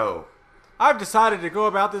fucking hoe. I've decided to go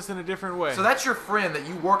about this in a different way. So that's your friend that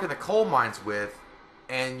you work in the coal mines with,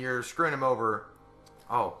 and you're screwing him over.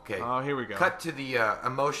 Oh, okay. Oh, here we go. Cut to the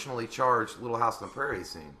emotionally charged Little House on the Prairie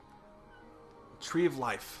scene. Tree of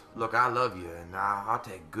Life. Look, I love you, and I'll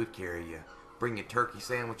take good care of you. Bring you turkey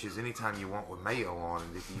sandwiches anytime you want with mayo on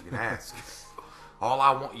it, if you can ask. All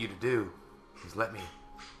I want you to do is let me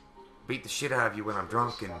beat the shit out of you when I'm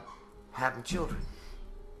drunk and having children.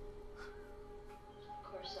 Of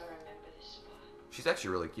course I remember this spot. She's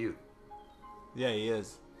actually really cute. Yeah, he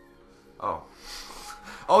is. Oh.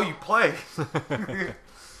 Oh, you play.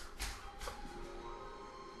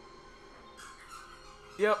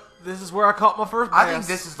 Yep, this is where I caught my first bass. I think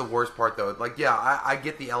this is the worst part, though. Like, yeah, I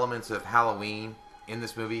get the elements of Halloween in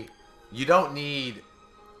this movie. You don't need,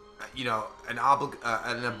 you know, an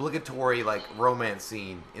obligatory, like, romance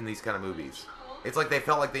scene in these kind of movies. It's like they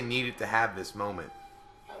felt like they needed to have this moment.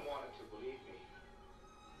 I wanted to believe me.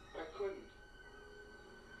 I couldn't.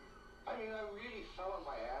 I mean, I really fell on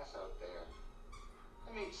my ass out there.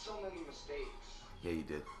 I made so many mistakes. Yeah, you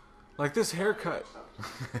did. Like this haircut.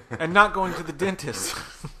 And not going to the dentist.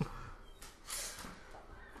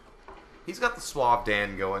 He's got the suave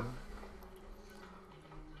Dan going.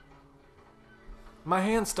 My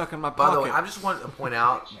hand's stuck in my By pocket. the way, I just wanted to point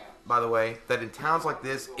out, by the way, that in towns like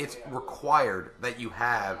this, it's required that you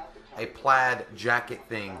have a plaid jacket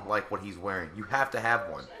thing like what he's wearing. You have to have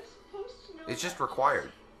one. It's just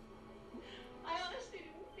required. I honestly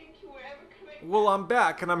didn't think you were ever coming. Well, I'm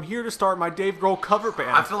back, and I'm here to start my Dave Grohl cover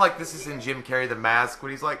band. I feel like this is in Jim Carrey, The Mask,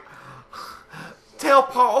 when he's like, tell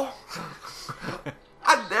Paul,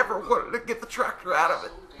 I never wanted to get the tractor out of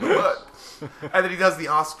it. But, and then he does the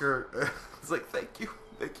Oscar. It's like, thank you.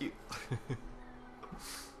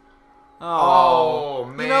 Oh,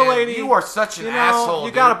 man. You know, lady, you are such an asshole,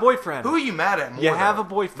 You got a dude. boyfriend. Who are you mad at more? You have though? a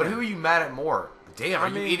boyfriend. But who are you mad at more? Damn, are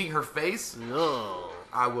you mean- eating her face? No.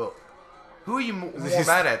 I will. Who are you more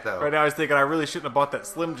mad at, though? Right now I was thinking I really shouldn't have bought that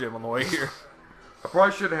Slim Jim on the way here. I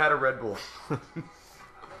probably should have had a Red Bull.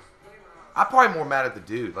 I'm probably more mad at the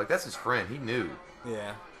dude. Like, that's his friend. He knew.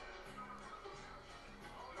 Yeah.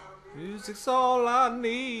 Music's all I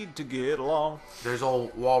need to get along. There's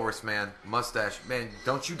old Walrus, man. Mustache. Man,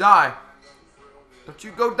 don't you die. Don't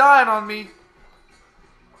you go dying on me.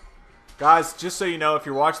 Guys, just so you know, if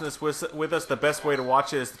you're watching this with us, the best way to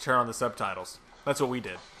watch it is to turn on the subtitles. That's what we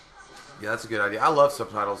did. Yeah, that's a good idea. I love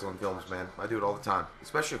subtitles on films, man. I do it all the time.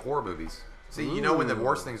 Especially horror movies. See, you know when the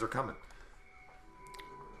worst things are coming.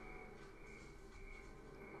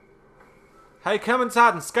 Hey, come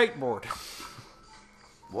inside and skateboard.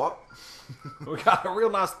 What? We got a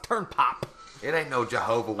real nice turnpike. It ain't no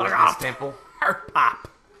Jehovah Witness temple. Turnpike.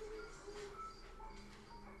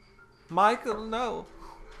 Michael, no.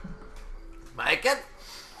 Make it.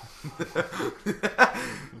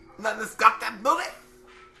 Nothing to stop that bullet.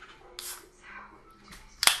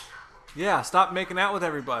 Yeah, stop making out with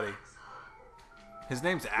everybody. His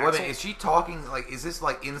name's Axel. Wait a minute, is she talking, like, is this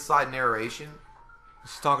like inside narration?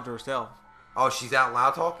 She's talking to herself. Oh, she's out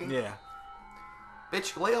loud talking? Yeah.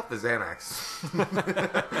 Bitch, lay off the Xanax.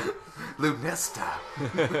 Lunesta.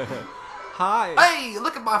 Hi. Hey,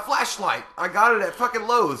 look at my flashlight. I got it at fucking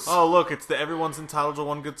Lowe's. Oh, look, it's the everyone's entitled to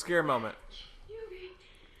one good scare moment.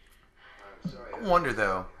 I wonder,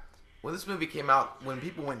 though, when this movie came out, when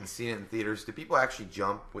people went and seen it in theaters, did people actually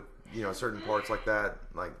jump with, you know, certain parts like that?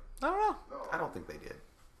 Like, I don't know. I don't think they did.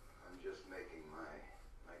 I'm just making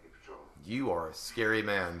my patrol. You are a scary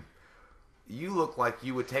man. You look like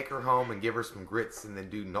you would take her home and give her some grits and then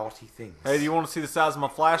do naughty things. Hey, do you want to see the size of my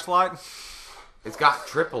flashlight? It's got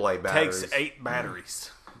AAA batteries. Takes 8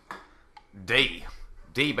 batteries. D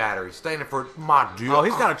battery, standing for my dude. Oh,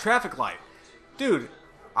 he's got a traffic light. Dude,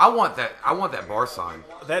 I want that bar sign.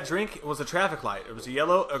 that drink was a traffic light. It was a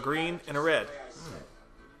yellow, a green, and a red.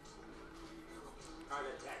 Heart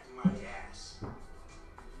attack my ass.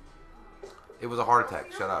 It was a heart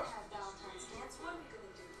attack. Shut up. Valentine's dance. What are we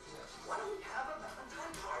gonna do? Why don't we have a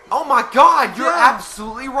Valentine party? Oh my God, you're Yeah.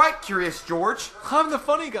 absolutely right, Curious George. I'm the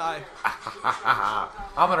funny guy.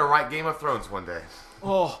 I'm gonna write Game of Thrones one day.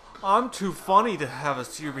 Oh, I'm too funny to have a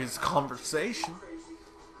serious conversation.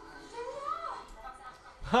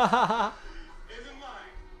 Ha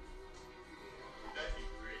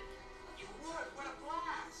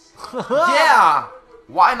Yeah,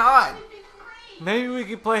 why not? Maybe we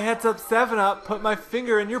could play Heads Up 7 Up, put my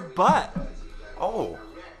finger in your butt. Oh,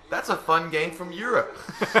 that's a fun game from Europe.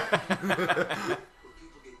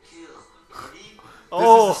 This is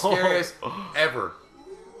the scariest ever.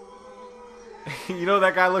 You know what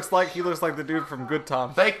that guy looks like? He looks like the dude from Good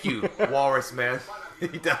Time. Thank you, Walrus Man. He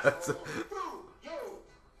does.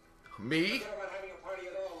 Me?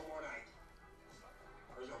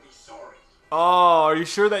 Oh, are you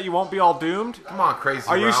sure that you won't be all doomed? Come on, crazy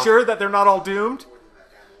Are you Ralph. sure that they're not all doomed?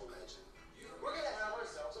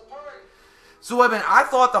 So wait a minute, I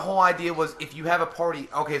thought the whole idea was if you have a party,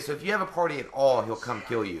 okay, so if you have a party at all, he'll come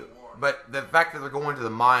kill you. But the fact that they're going to the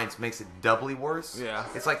mines makes it doubly worse. Yeah.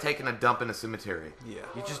 It's like taking a dump in a cemetery. Yeah.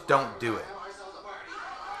 You just don't do it.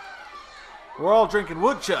 We're all drinking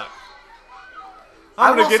woodchuck.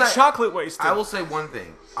 I'm will gonna get say- chocolate wasted. I will say one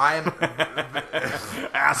thing. I am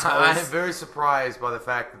Assholes. I am very surprised by the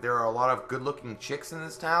fact that there are a lot of good-looking chicks in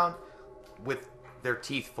this town with their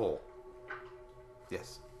teeth full.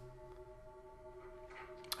 Yes.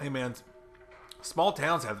 Hey man, small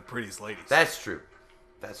towns have the prettiest ladies. That's true.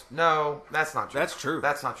 That's not true. That's true.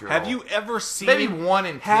 That's not true. Have at you all. ever seen? Maybe 1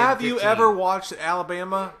 in 10, Have you 15. ever watched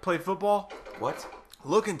Alabama play football? What?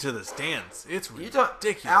 Look into the stands. It's You talking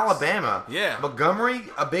ridiculous. Alabama? Yeah. Montgomery,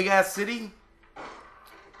 a big ass city.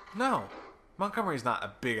 No, Montgomery's not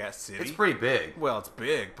a big ass city. It's pretty big. Well, it's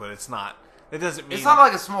big, but it's not. It doesn't mean It's not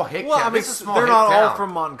like a small hick Well, town. I mean, This is a small they're hick not town. all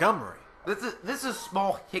from Montgomery. This is a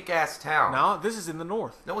small hick ass town. No, this is in the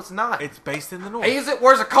north. No, it's not. It's based in the north. Hey, is it?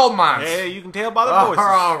 Where's the coal mines? Yeah, you can tell by the Oh, voices.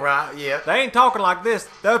 all right, yeah. They ain't talking like this.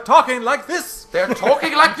 They're talking like this. They're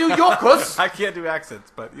talking like New Yorkers. I can't do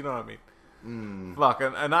accents, but you know what I mean. Fuck,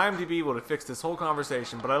 an IMDb would have fixed this whole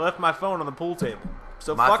conversation, but I left my phone on the pool table.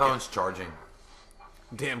 So My fuck phone's charging.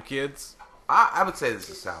 it. Damn kids. I would say this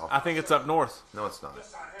is south. I think it's up north. No, it's not.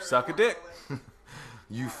 Suck a dick.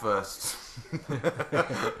 You first.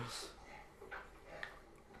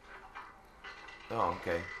 Oh,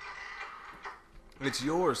 okay. It's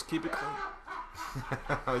yours. Keep it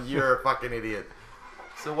clean. You're a fucking idiot.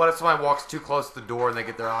 So what if somebody walks too close to the door and they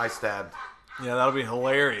get their eye stabbed? Yeah, that'll be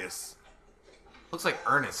hilarious. Looks like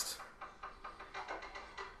Ernest.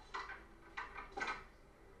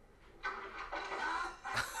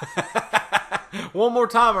 One more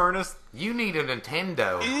time, Ernest. You need a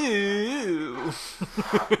Nintendo. Ew.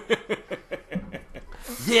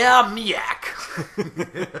 Yeah, Miak.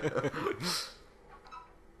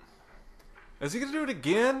 Is he gonna do it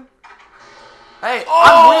again? Hey,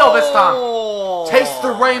 I'm real this time. Taste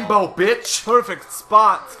the rainbow, bitch. Perfect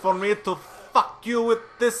spot for me to fuck you with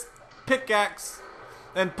this pickaxe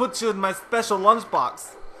and put you in my special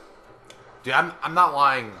lunchbox. Dude, I'm not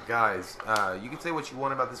lying, guys. You can say what you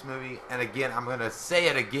want about this movie, and again, I'm gonna say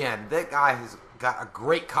it again. That guy has got a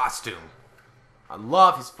great costume. I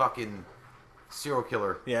love his fucking serial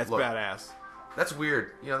killer. Yeah, it's look. badass. That's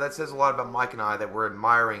weird. You know, that says a lot about Mike and I that we're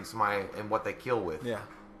admiring somebody and what they kill with. Yeah,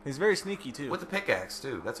 he's very sneaky too. With a pickaxe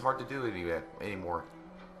too. That's hard to do anymore.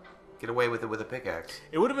 Get away with it with a pickaxe.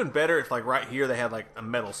 It would have been better if, like, right here they had like a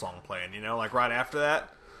metal song playing. You know, like right after that.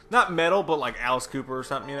 Not metal, but like Alice Cooper or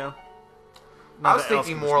something. You know. I was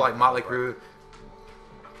thinking more like Motley Crue.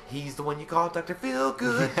 He's the one you call Dr.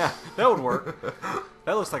 Feelgood. Yeah, that would work.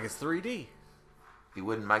 That looks like it's 3D. It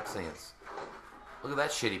wouldn't make sense. Look at that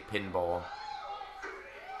shitty pinball.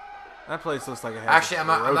 That place looks like it has. Actually, I'm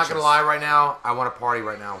not roaches. gonna lie right now. I want to party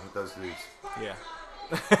right now with those dudes. Yeah.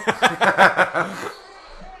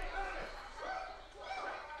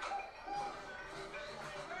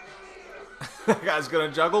 That guy's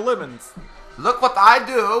gonna juggle lemons. Look what I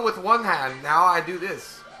do with one hand. Now I do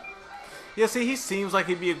this. Yeah, see, he seems like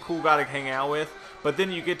he'd be a cool guy to hang out with, but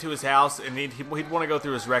then you get to his house and he'd want to go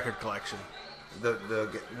through his record collection.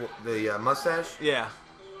 The mustache? Yeah.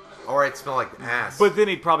 Or it smell like ass. But then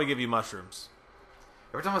he'd probably give you mushrooms.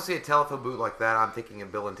 Every time I see a telephone booth like that, I'm thinking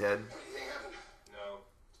of Bill and Ted. No,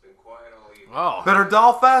 it's been quiet all evening. Oh. Better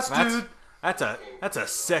doll fast, dude. That's a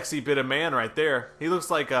sexy bit of man right there. He looks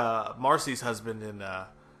like Marcy's husband in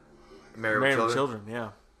Married with Children. Yeah.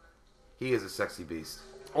 He is a sexy beast.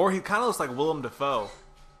 Or he kind of looks like Willem Dafoe.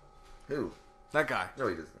 Who? That guy. No,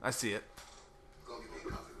 he doesn't. I see it.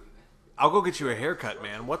 I'll go get you a haircut,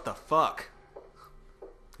 man. What the fuck?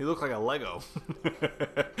 He looks like a Lego.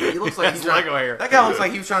 He looks like That's Lego hair. That guy looks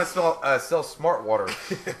like he was trying to sell smart water.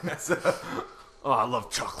 Oh, I love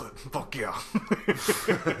chocolate. Fuck yeah.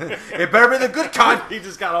 It better be the good kind. He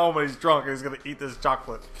just got home and he's drunk and he's going to eat this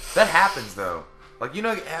chocolate. That happens, though. Like, you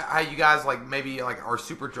know how you guys, like, maybe, like, are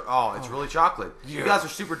super drunk. Oh, it's really chocolate. Yeah. You guys are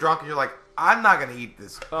super drunk and you're like, I'm not going to eat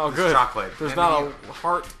this, this chocolate. There's not a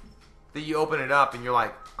heart. Then you open it up and you're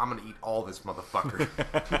like, I'm going to eat all this motherfucker.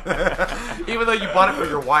 Even though you bought it for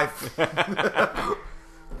your wife.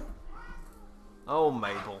 Oh,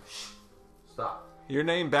 Mabel. Stop. Your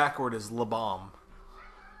name backward is La Bomb.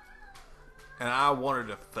 And I wanted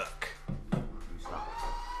to fuck.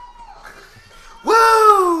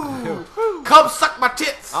 Woo! Come suck my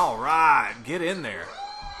tits. All right, get in there.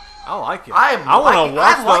 I like it. I want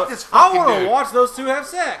to watch those two have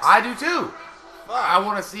sex. I do too. Fuck. I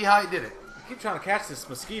want to see how he did it. I keep trying to catch this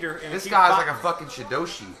mosquito. And this guy's like a fucking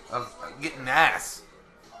Shidoshi of getting ass.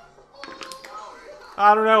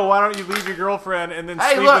 I don't know. Why don't you leave your girlfriend and then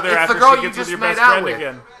sleep look, with her after the girl she gets you with your just best made out friend with.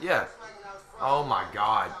 again? Yeah. Oh my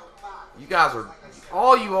god. You guys are...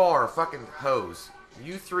 All you are fucking hoes.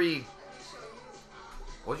 You three...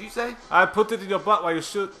 What'd you say? I put it in your butt while you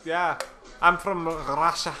shoot. Yeah. I'm from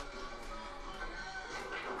Russia.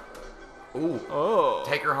 Ooh. Oh.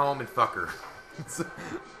 Take her home and fuck her.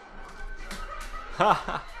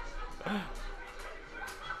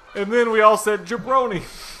 And then we all said jabroni.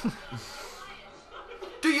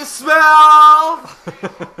 Do you smell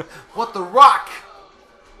what the Rock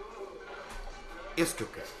is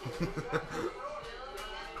cooking?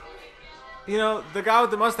 You know, the guy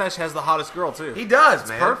with the mustache has the hottest girl, too. He does,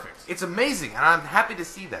 man. Perfect. It's amazing, and I'm happy to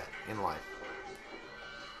see that in life.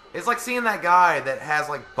 It's like seeing that guy that has,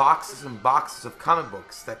 like, boxes and boxes of comic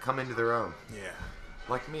books that come into their own. Yeah.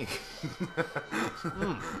 Like me.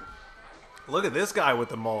 Look at this guy with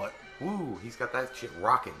the mullet. Ooh, he's got that shit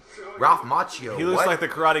rocking. Ralph Macchio. He looks like the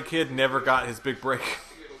Karate Kid never got his big break.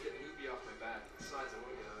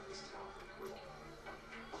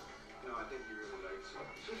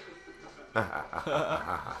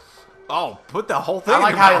 Oh, put the whole thing I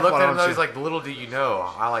like in how your he looked mouth, at him, why though. don't He's like, little do you know,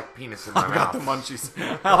 I like penis in my I've mouth. got the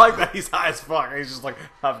munchies. I like that he's high as fuck. He's just like,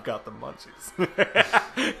 I've got the munchies.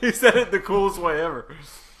 He said it the coolest way ever.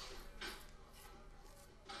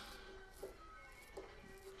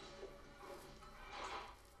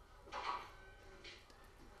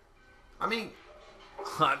 I mean,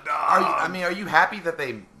 hot dog. Are you happy that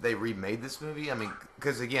they remade this movie? I mean,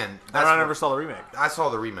 because again, I never saw the remake. I saw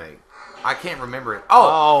the remake. I can't remember it.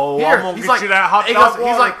 Oh, here, I'm gonna he's get like, you that hot he dog goes,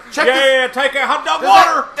 water. He's like, check yeah, this. take that hot dog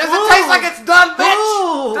water. Does it taste like it's done,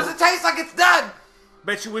 bitch? Does it taste like it's done?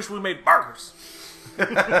 Bet you wish we made burgers.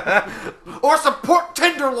 Or some pork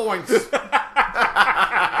tenderloins.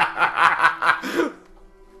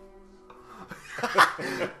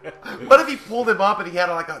 What if he pulled him up and he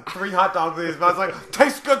had like 3 hot dogs in his mouth? Like,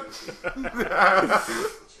 tastes good.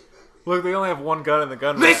 Look, they only have one gun in the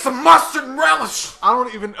gun. Need some mustard and relish. I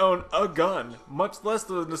don't even own a gun, much less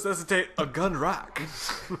to necessitate a gun rack.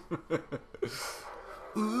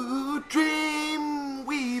 Ooh, dream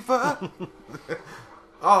weaver.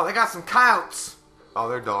 Oh, they got some coyotes. Oh,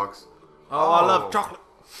 they're dogs. Oh, I love chocolate.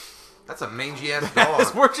 That's a mangy ass dog.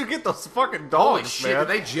 Where'd you get those fucking dogs, Holy shit, man?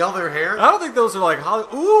 did they gel their hair? I don't think those are like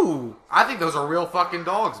Ooh. I think those are real fucking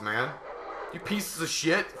dogs, man. You pieces of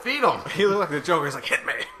shit. Feed them. He looked like the Joker. He's like, hit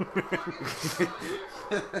me.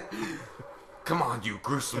 Come on, you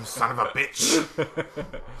gruesome son of a bitch.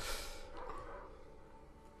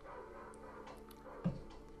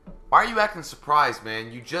 Why are you acting surprised,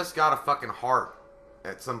 man? You just got a fucking heart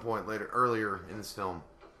at some point earlier in this film.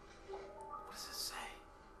 What does it say?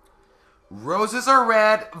 Roses are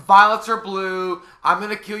red, violets are blue. I'm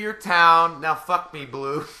gonna kill your town. Now fuck me,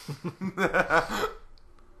 blue.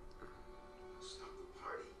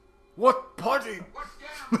 What party?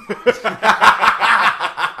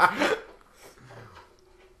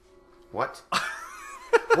 What?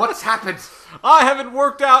 What's happened? I haven't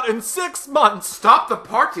worked out in 6 months. Stop the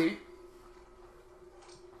party.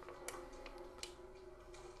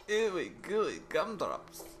 Ewy gooey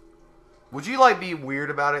gumdrops. Would you like be weird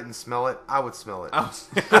about it and smell it? I would smell it. I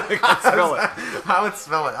smell it. I would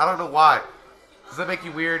smell it. I don't know why. Does that make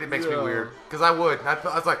you weird? It makes me weird. Because I would. I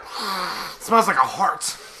was like, it smells like a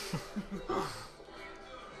heart.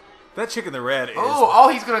 That chick in the red is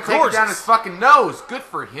he's going to take it down his fucking nose. Good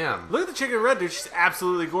for him. Look at the chick in red, dude. She's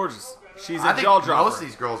absolutely gorgeous. She's I a think jaw dropper. most of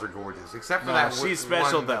these girls are gorgeous. Except for that she's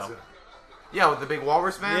special, one though. Yeah, with the big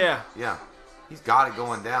walrus man? Yeah. Yeah. He's got it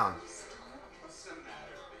going down.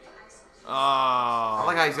 Oh. I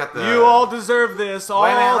like how he's got the... You all deserve this. All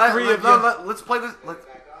three of you. Let's play this.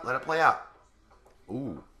 Let it play out.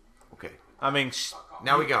 Ooh. Okay. I mean,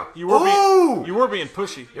 now we go. You were being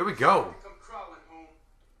pushy. Here we go.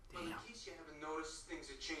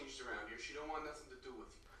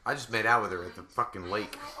 I just made out with her at the fucking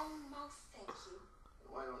lake. My own mouth, thank you.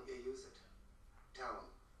 Why don't you use it? Tell him.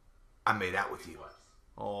 I made out with you.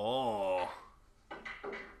 Oh.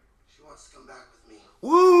 She wants to come back with me.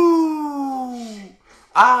 Woo!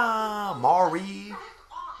 Ah, Maury. We're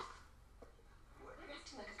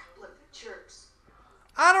acting like a couple of jerks.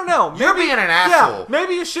 I don't know. You're being an asshole. Yeah,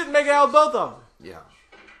 maybe you shouldn't make out with both of them. Yeah.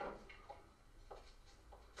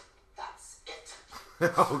 That's it.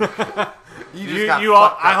 You got you all.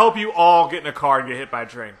 fucked I up. hope you all get in a car and get hit by a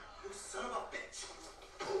train. You son of a bitch.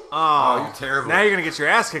 Oh, you're terrible. Now you're gonna get your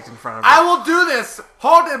ass kicked in front of I him. will do this.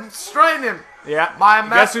 Hold him. Strain him. Yeah. My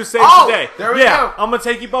Guess who saves Oh, the day? there we yeah, go. I'm gonna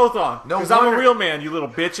take you both on. No Because I'm a wonder- real man, you little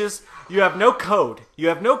bitches. You have no code. You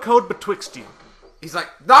have no code betwixt you. He's like,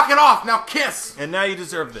 knock it off. Now kiss. And now you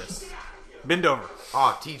deserve this. Bend over.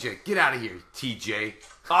 Oh, TJ. Get out of here, TJ.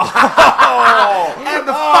 Oh, And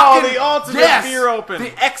the fucking... the ultimate yes, beer open.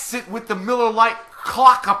 The exit with the Miller Lite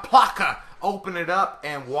clocka plaka. Open it up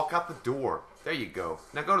and walk out the door. There you go.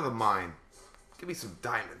 Now go to the mine. Give me some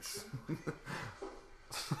diamonds.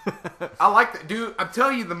 I like that. Dude, I'm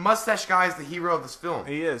telling you, the mustache guy is the hero of this film.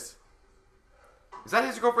 He is. Is that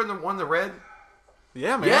his girlfriend, the one in the red?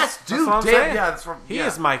 Yeah, man. Yes, That's dude. what I'm Damn, saying. yeah, that's from... He yeah.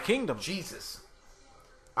 is my kingdom. Jesus.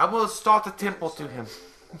 I will start a temple to him.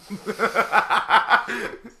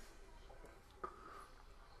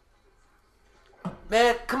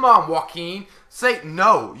 Man, come on, Joaquin. Say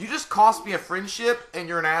no. You just cost me a friendship and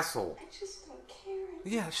you're an asshole. I just don't care.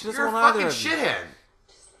 Yeah, she doesn't You're a want fucking either of you. shithead.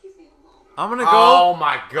 Just leave me alone. I'm gonna go. Oh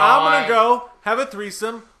my god. I'm gonna go have a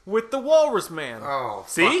threesome with the Walrus Man. Oh,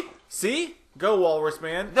 See? fuck. See? Go Walrus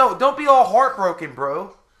Man. No, don't be all heartbroken,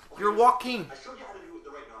 bro. You're Joaquin. I showed you how to do it with the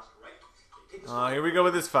right nostril, right? Take this Oh, here we go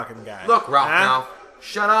with this fucking guy. Look, Ralph, Huh? now.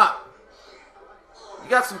 Shut up. You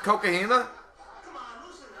got some cocaine? Come on,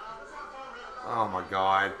 loosen up. It's not fun, really. Oh my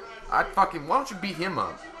god. I'd fucking... Why don't you beat him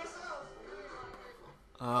up?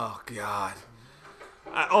 Oh, God.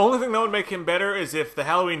 Only thing that would make him better is if the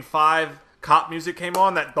Halloween 5 cop music came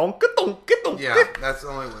on, that donka donka donka. Yeah, that's the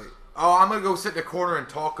only way. Oh, I'm gonna go sit in a corner and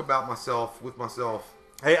talk about myself with myself.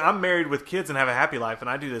 Hey, I'm married with kids and have a happy life, and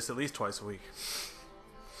I do this at least twice a week.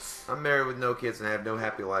 I'm married with no kids and I have no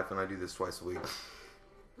happy life, and I do this twice a week.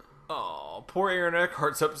 Oh, poor Aaron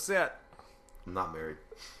Eckhart's upset. I'm not married.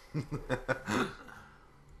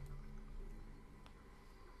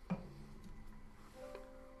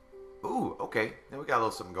 Ooh, okay. Now we got a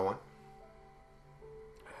little something going.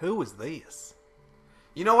 Who is this?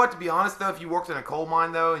 You know what? To be honest, though, if you worked in a coal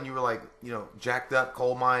mine, though, and you were like, you know, jacked up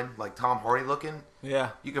coal mine, like Tom Hardy looking, Yeah,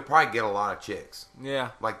 you could probably get a lot of chicks. yeah.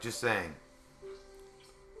 Like, just saying.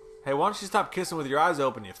 Hey, why don't you stop kissing with your eyes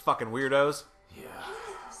open, you fucking weirdos? Yeah.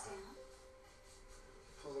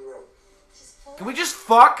 Pull the rope. Just pull Can we just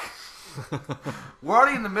fuck? We're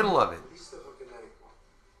already in the middle of it. Release the hook and let it go.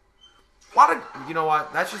 Why did you know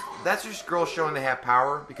what? That's just girls showing they have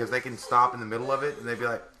power because they can stop in the middle of it and they'd be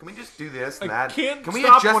like, "Can we just do this and I that? can't Can we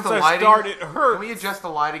stop adjust once the I lighting? start, it hurts." Can we adjust the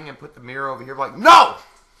lighting and put the mirror over here?" Like, no,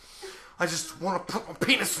 I just want to put my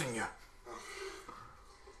penis in you.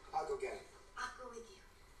 I'll go get it. I'll go with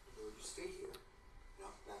you. Will you stay here? And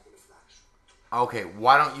I'll be back in a flash. Okay,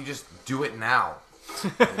 why don't you just do it now?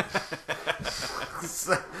 It's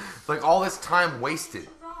like all this time wasted.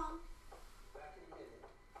 Wrong.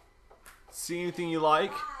 See anything you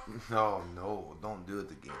like? No, don't do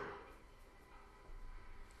it again.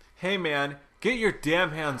 Hey, man, get your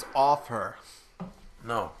damn hands off her.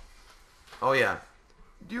 No. Oh yeah.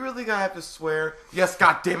 Do you really gotta have to swear? Yes,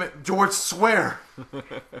 God damn it, George, swear.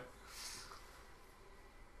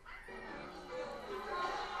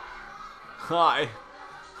 Hi.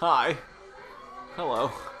 Hi.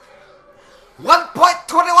 Hello.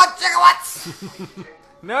 1.21 gigawatts.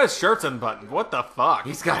 Now his shirt's unbuttoned. What the fuck?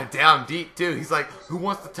 He's got it down deep too. He's like, who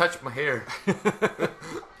wants to touch my hair?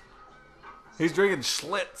 He's drinking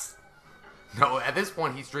Schlitz. No, at this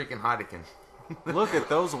point he's drinking Heineken. Look at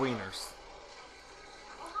those wieners.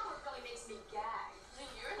 Really makes me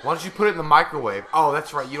gag. Why don't you put it in the microwave? Oh,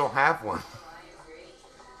 that's right, you don't have one.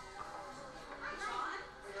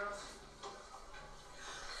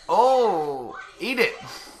 Oh, eat it.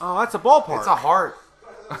 Oh, that's a ballpark. It's a heart.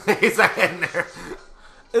 It's a head in there.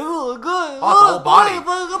 Ooh, good. Oh, it's a whole body.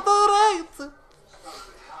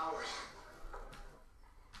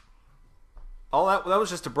 Oh, that was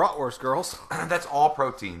just a bratwurst, girls. That's all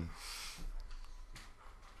protein.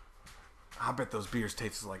 I bet those beers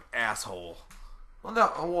tasted like asshole. Well,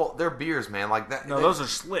 no, well, they're beers, man. Like that. No, those are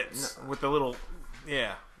Schlitz with the little,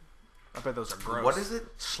 yeah. I bet those are gross. What is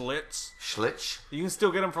it? Schlitz. Schlitz. You can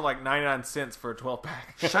still get them for like 99 cents for a 12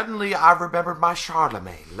 pack. Suddenly I remembered my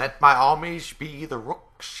Charlemagne. Let my armies be the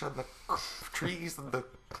rooks and the trees and the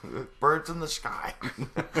Birds in the sky.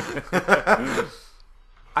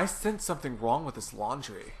 I sense something wrong with this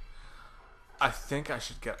laundry. I think I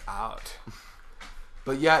should get out.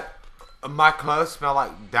 But yet, my clothes smell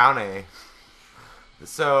like Downy.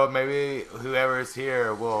 So maybe whoever is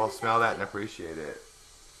here will smell that and appreciate it.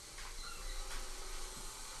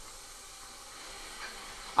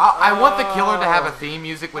 I want the killer to have a theme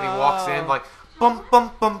music when he walks in, like bum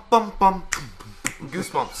bum bum bum bum.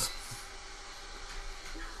 Goosebumps.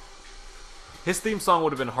 His theme song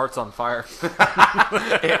would have been Hearts on Fire.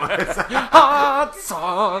 It was Hearts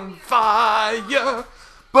on Fire,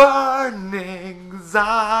 burning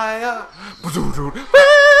Zaya.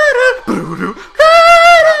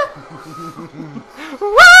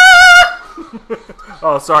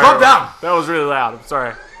 Oh, sorry. Calm down. That was really loud. I'm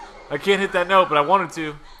sorry. I can't hit that note, but I wanted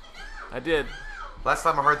to. I did. Last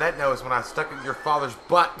time I heard that note was when I stuck it in your father's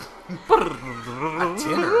butt. A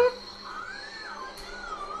tenor.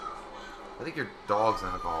 I think your dog's an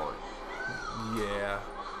alcoholic. Yeah.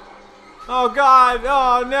 Oh, God.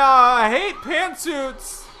 Oh, no. I hate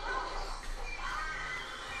pantsuits.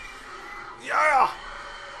 Yeah.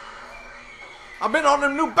 I've been on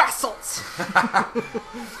them new basalts.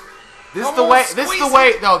 This is the way. This is the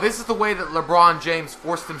way. No, this is the way that LeBron James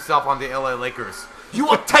forced himself on the LA Lakers. You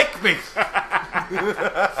will take me.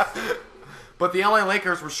 But the LA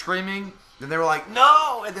Lakers were screaming, and they were like,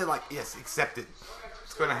 "No!" And they're like, "Yes, accept it.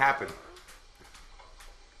 It's going to happen."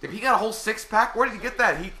 If he got a whole 6-pack, where did he get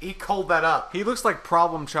that? He culled that up. He looks like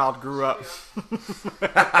Problem Child grew up.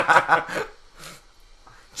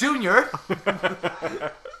 Junior.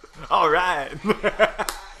 All right.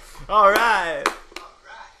 All right.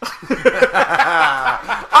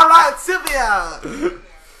 All right, Sylvia.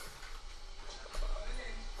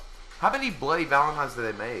 How many Bloody Valentines did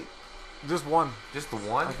they make? Just one. Just the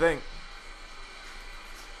one? I think.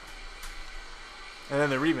 And then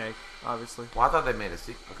the remake, obviously. Well, I thought they made a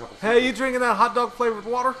couple. Hey, you drinking that hot dog flavored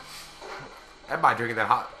water? Everybody drinking that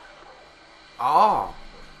hot. Oh.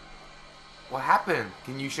 What happened?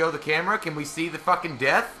 Can you show the camera? Can we see the fucking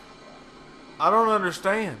death? I don't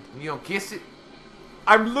understand. You don't kiss it?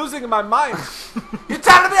 I'm losing my mind. You're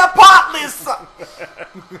trying to be a part, Lisa!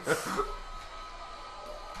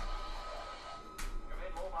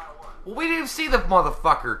 Well, we didn't even see the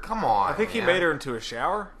motherfucker. Come on. I think he made her into a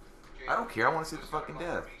shower. I don't care. I want to see the fucking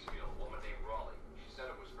death.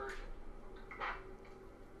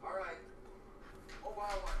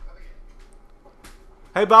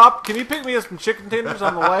 Hey, Bob, can you pick me up some chicken tenders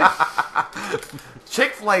on the way?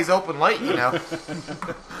 Chick-fil-A's open late, you know.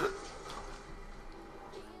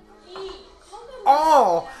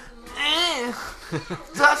 Oh!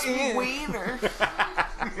 Touch me, wiener.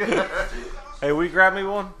 Hey, will you grab me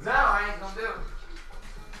one? No, I ain't gonna do it.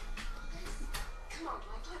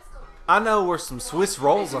 I know where some Swiss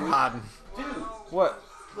rolls are hiding. Dude. What?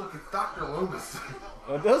 Look, it's Dr. Loomis.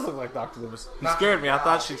 It does look like Dr. Loomis. He scared me. I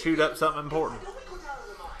thought she chewed up something important.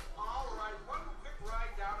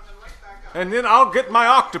 And then I'll get my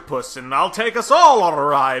octopus and I'll take us all on a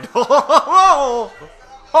ride.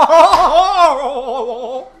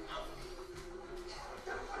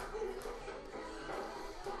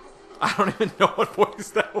 I don't even know what voice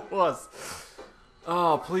that was.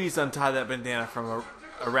 Oh, please untie that bandana from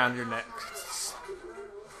around your neck.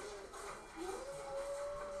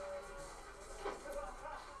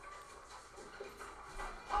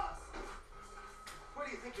 Where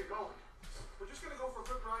do you think you're going? We're just gonna go for a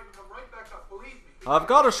quick ride and come right back up. Believe me. I've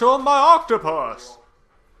got to show him my octopus.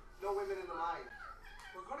 No women in the line.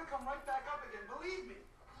 We're gonna come right back up again. Believe me.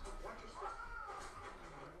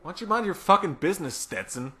 Why don't you mind your fucking business,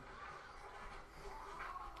 Stetson?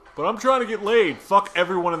 But I'm trying to get laid. Fuck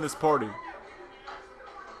everyone in this party.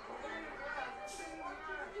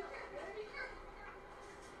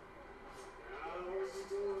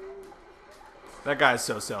 That guy's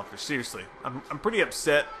so selfish. Seriously. I'm pretty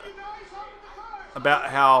upset about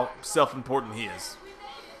how self-important he is.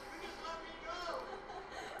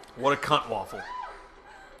 What a cunt waffle.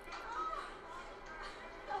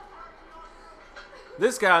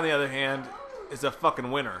 This guy, on the other hand, is a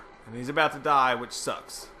fucking winner. And he's about to die, which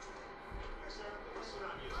sucks.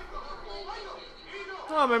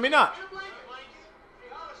 Oh, maybe not.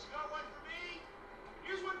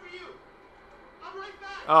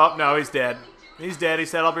 Oh, no, he's dead. He's dead. He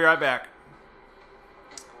said, I'll be right back.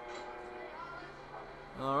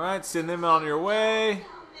 Alright, send them on your way.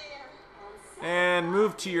 And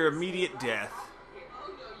move to your immediate death.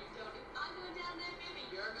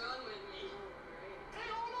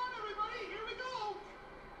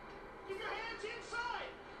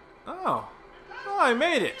 Oh. Oh, I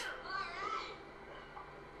made it.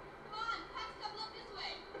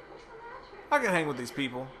 I can hang with these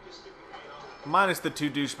people. Minus the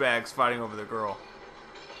two douchebags fighting over the girl.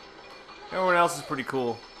 Everyone else is pretty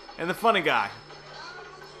cool. And the funny guy.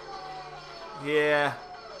 Yeah.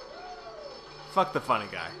 Fuck the funny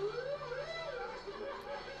guy.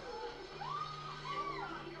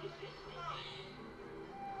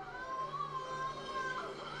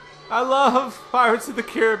 I love Pirates of the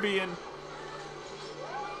Caribbean.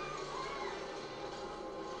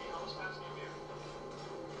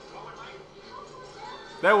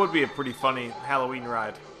 That would be a pretty funny Halloween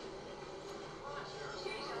ride.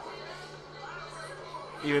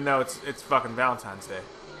 Even though it's fucking Valentine's Day.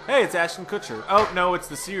 Hey, it's Ashton Kutcher. Oh, no, it's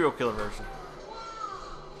the serial killer version.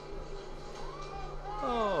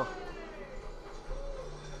 Oh.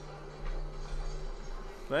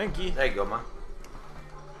 Thank you. There you go, man.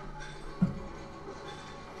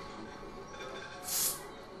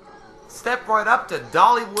 Step right up to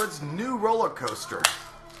Dollywood's new roller coaster,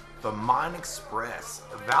 the Mine Express,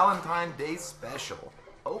 a Valentine's Day special.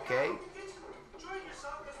 Okay.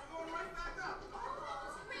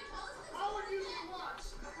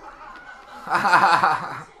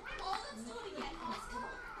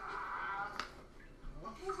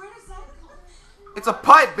 It's a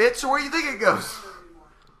pipe, bitch. So where do you think it goes?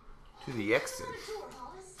 To the exit.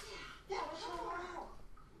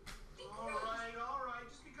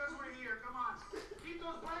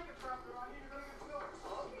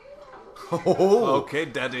 Oh. Okay,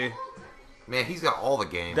 Daddy. Man, he's got all the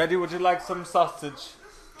game. Daddy, would you like some sausage?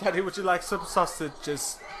 Daddy, would you like some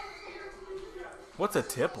sausages? What's a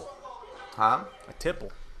tipple? Huh? A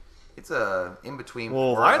tipple. It's a in-between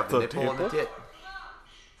Well, part of that's the a nipple and the tipple. tit.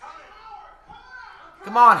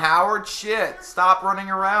 Come on, Howard. Shit. Stop running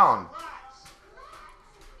around.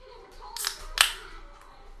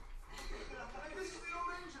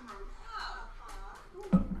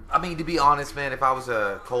 I mean, to be honest, man, if I was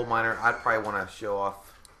a coal miner, I'd probably want to show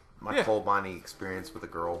off my coal mining experience with a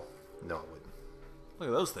girl. No, I wouldn't. Look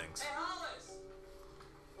at those things.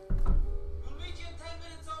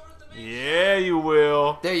 Yeah, you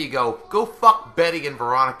will. There you go. Go fuck Betty and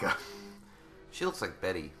Veronica. She looks like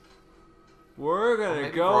Betty. We're gonna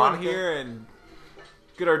maybe go Veronica? in here and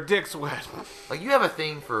get our dicks wet. Like, you have a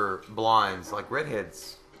thing for blondes. Like,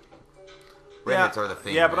 redheads. Redheads are the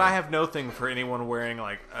thing. Yeah, but man. I have no thing for anyone wearing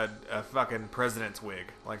like a fucking president's wig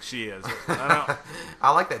like she is. I don't.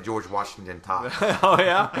 I like that George Washington top. Oh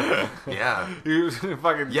yeah. Yeah. You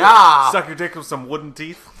fucking suck your dick with some wooden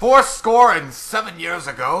teeth. 407 years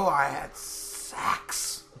ago, I had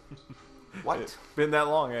sex. What? Been that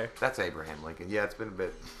long, eh? That's Abraham Lincoln. Yeah, it's been a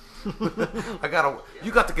bit.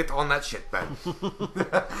 You got to get on that shit, Ben.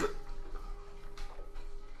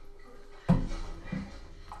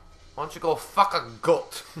 Why don't you go fuck a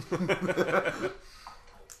goat? Did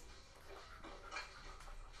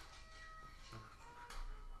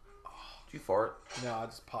you fart? No, I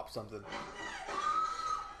just popped something.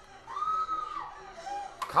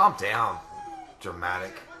 Calm down.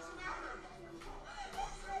 Dramatic.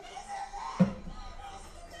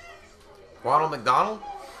 Ronald McDonald?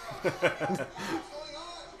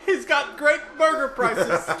 He's got great burger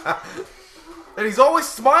prices. And he's always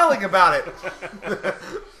smiling about it.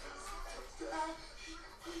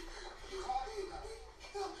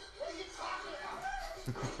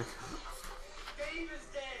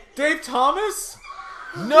 Dave Thomas?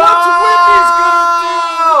 No!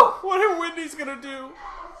 What are Wendy's gonna do?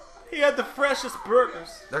 He had the freshest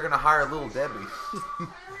burgers. They're gonna hire Little Debbie.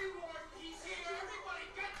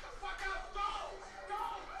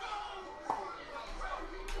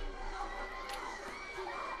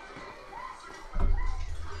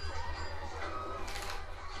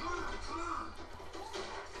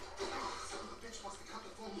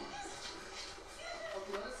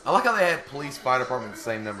 I like how they had police, fire department, the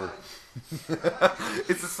same number.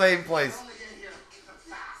 It's the same place.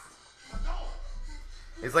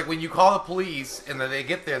 It's like when you call the police and then they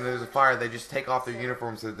get there and there's a fire, they just take off their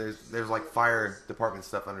uniforms. So there's like fire department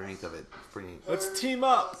stuff underneath of it. It's pretty neat. Let's team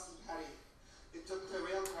up.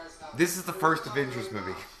 This is the first Avengers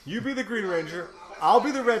movie. You be the Green Ranger. I'll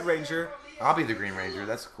be the Red Ranger. I'll be the Green Ranger.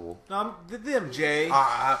 That's cool. Them, Jay.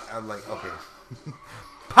 I'm like, okay.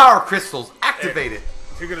 Power crystals activated.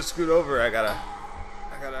 If you're gonna scoot over, I gotta.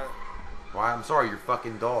 Why? I'm sorry, you're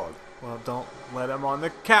fucking dog. Well, don't let him on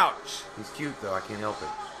the couch. He's cute though. I can't help it.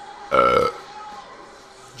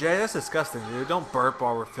 Jay, that's disgusting, dude. Don't burp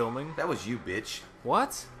while we're filming. That was you, bitch.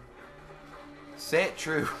 What? Say it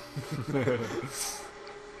true.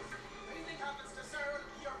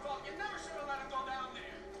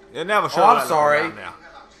 You never should Oh, have I'm sorry. Now.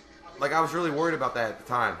 Like, I was really worried about that at the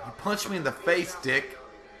time. You punched me in the face, dick.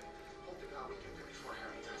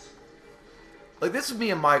 Like, this was me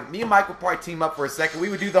and Mike. Me and Mike would probably team up for a second. We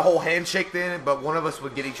would do the whole handshake thing, but one of us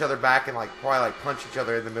would get each other back and, like, probably, like, punch each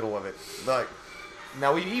other in the middle of it. Like,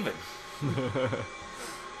 now we even.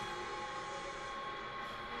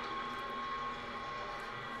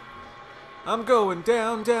 I'm going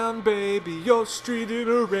down, down, baby, your street in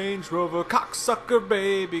a Range Rover. Cocksucker,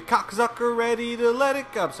 baby, cocksucker, ready to let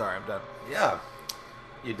it go. I'm sorry, I'm done. Yeah.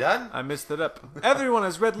 You done? I messed it up. Everyone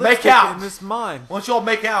has red Make lipstick out. in this mine. Why don't you all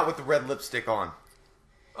make out with the red lipstick on?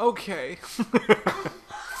 Okay.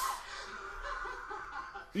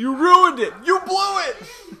 You ruined it. You blew it.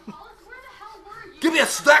 Give me a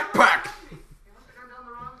snack pack.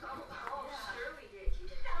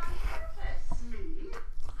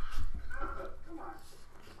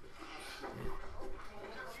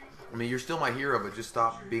 I mean, you're still my hero, but just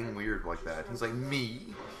stop being weird like that. He's like, me?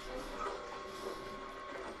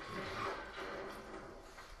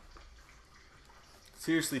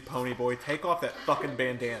 Seriously, Pony Boy, take off that fucking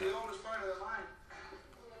bandana. The oldest part of the line.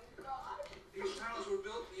 These tunnels were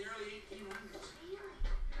built in the early 1800s. Yeah,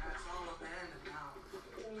 it's all abandoned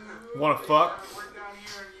now. Wanna fuck? Work down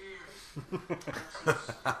here in years.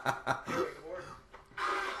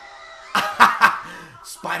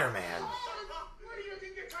 Spider-Man. What do you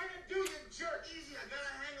think you're trying to do, you jerk? Easy, I got a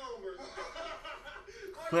hangover.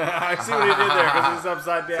 I see what he did there because it's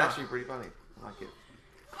upside down. It's actually pretty funny. I like it.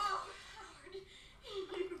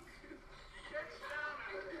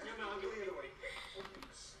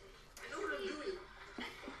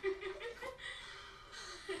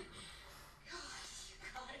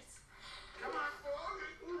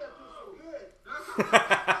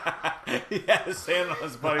 Yeah, his hand on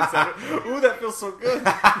his buddy said, "Ooh, that feels so good."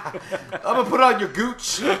 I'm gonna put on your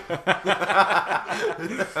gooch. I'm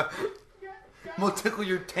gonna tickle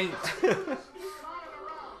your taint.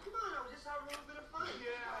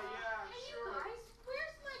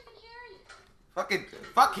 Fucking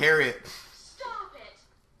fuck Harriet. Stop it.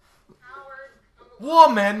 Howard.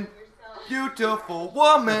 Woman, beautiful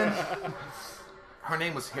woman. Her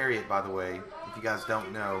name was Harriet, by the way, if you guys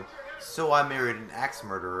don't know. So I Married an Axe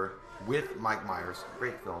Murderer with Mike Myers.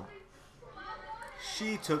 Great film.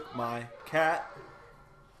 She took my cat.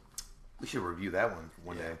 We should review that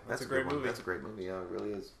one day. That's a great good one. movie. That's a great movie. Yeah, it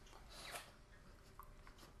really is.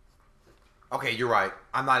 Okay, you're right.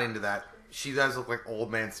 I'm not into that. She does look like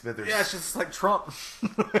Old Man Smithers. Yeah, she's just like Trump.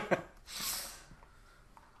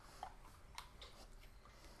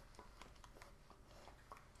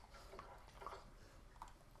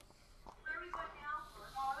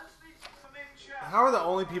 How are the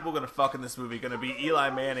only people going to fuck in this movie going to be Eli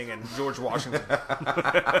Manning and George Washington? I'm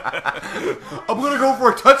going to go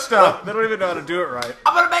for a touchdown. They don't even know how to do it right.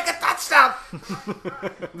 I'm going to make a touchdown. Hey,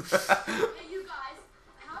 you guys,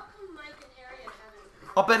 how come Mike and Harriet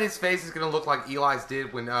haven't... I'll bet his face is going to look like Eli's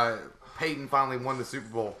did when Peyton finally won the Super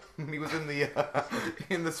Bowl. He was in the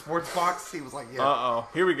sports box. He was like, yeah. Uh-oh.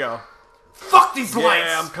 Here we go. Fuck these lights.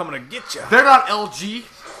 Yeah, I'm coming to get you. They're not LG.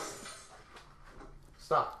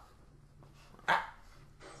 Stop.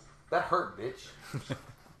 That hurt, bitch.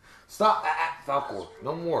 Stop. Falcor.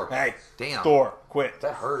 No more. Hey. Damn. Thor, quit.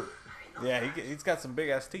 That hurt. Yeah, he's got some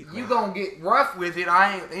big-ass teeth. You man. gonna get rough with it.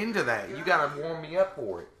 I ain't into that. You gotta warm me up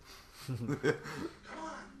for it.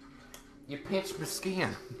 You pinched my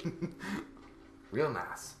skin. Real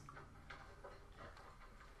nice.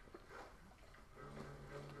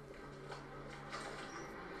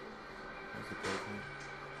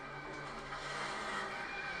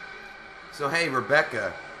 So hey,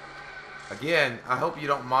 Rebecca. Again, I hope you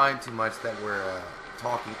don't mind too much that we're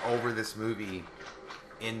talking over this movie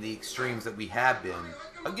in the extremes that we have been.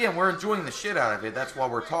 Again, we're enjoying the shit out of it. That's why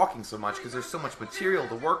we're talking so much, because there's so much material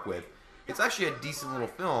to work with. It's actually a decent little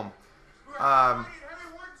film.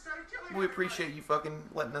 We appreciate you fucking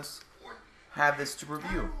letting us have this to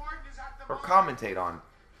review or commentate on.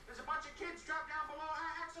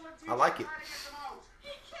 I like it.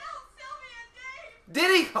 He killed Sylvia and Dave!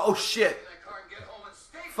 Did he? Oh shit.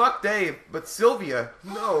 Fuck Dave, but Sylvia,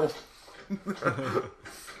 no.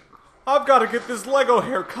 I've got to get this Lego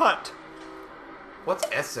haircut. What's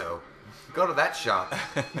Esso? Go to that shop.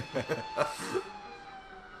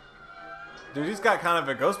 Dude, he's got kind of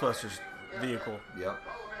a Ghostbusters vehicle. Yep.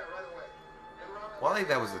 Well, I think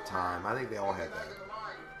that was the time. I think they all had that.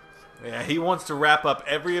 Yeah, he wants to wrap up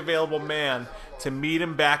every available man to meet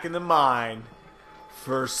him back in the mine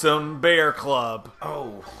for some bear club.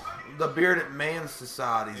 Oh, the Bearded Man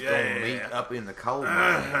Society's going to meet up in the coal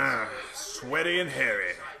mines. Sweaty and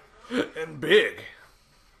hairy. And big.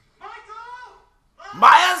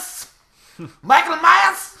 Myers? Michael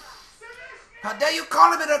Myers? How dare you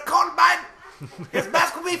call him in a coal mine? His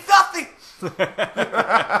mask will be filthy.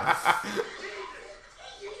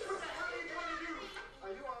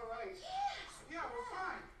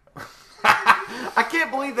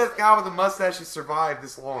 can't believe that guy with the mustache has survived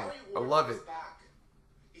this long. I love it.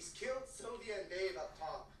 He's killed Sylvia and Dave up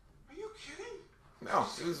top. Are you kidding? No,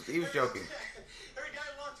 he was joking. Harry died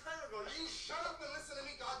a long time ago. You shut up and listen to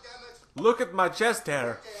me, goddammit. Look at my chest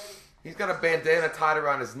hair. He's got a bandana tied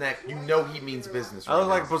around his neck. You know he means business right I look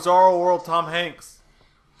now. like Bizarro World Tom Hanks.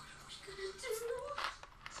 This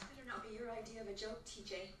better not be your idea of a joke,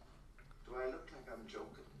 TJ. Do I look like I'm joking?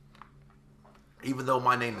 Even though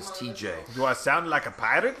my name is TJ. Do I sound like a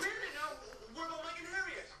pirate? We're the Mike and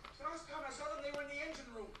Harriet. The last time I saw them, they were in the engine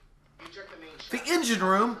room. You check the main shaft. The engine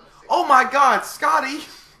room? Oh my god, Scotty!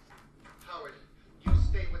 Howard, you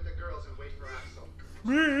stay with the girls and wait for Axel.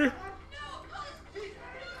 Me?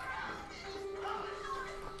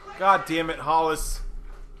 God damn it, Hollis.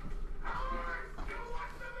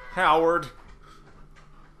 Howard.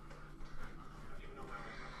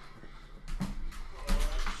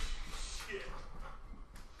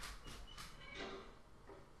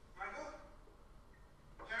 Michael?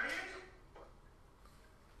 Harriet?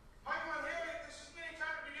 Michael and Harriet, this isn't any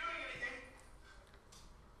time to be doing anything.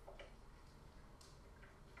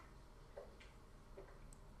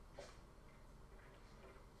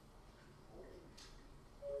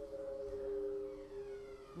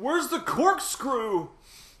 Where's the corkscrew?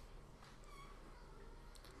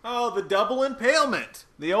 Oh, the double impalement.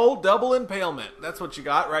 The old double impalement. That's what you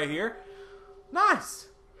got right here. Nice.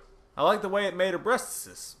 I like the way it made her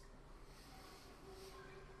breasts.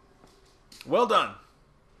 Well done.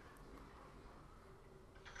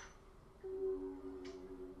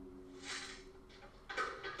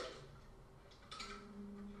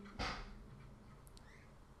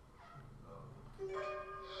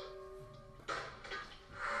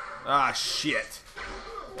 Ah, shit.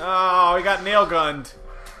 Oh, he got nail gunned.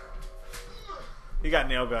 He got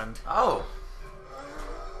nail gunned. Oh.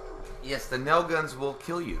 Yes, the nail guns will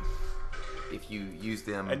kill you if you use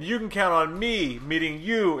them. And you can count on me meeting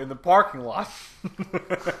you in the parking lot.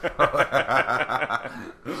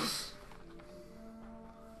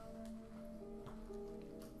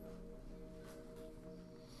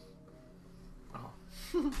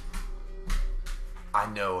 I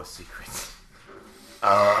know a secret.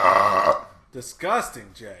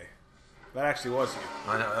 Disgusting, Jay. That actually was you.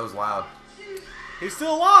 I know, that was loud. He's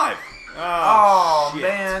still alive. Oh, shit.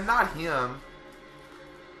 man, not him.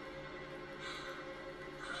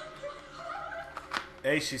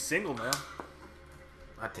 Hey, she's single now.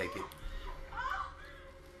 I take it.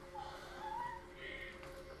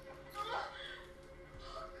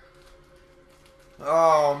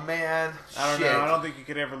 Oh, man. I don't Shit. know. I don't think you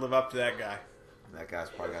could ever live up to that guy. That guy's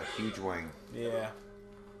probably got a huge wing. Yeah.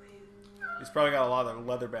 He's probably got a lot of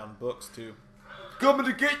leather-bound books, too. Coming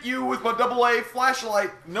to get you with my AA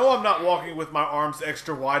flashlight. No, I'm not walking with my arms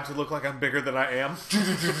extra wide to look like I'm bigger than I am.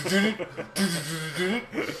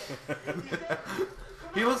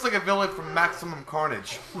 He looks like a villain from Maximum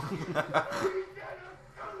Carnage.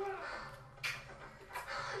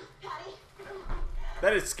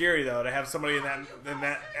 That is scary, though, to have somebody in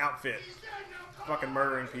that outfit fucking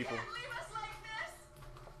murdering people.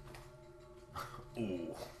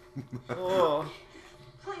 Ooh. Oh.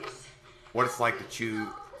 Please. What it's like to chew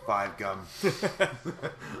 5 gum. Leave him alone.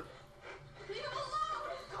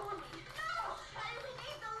 Go on me. No. We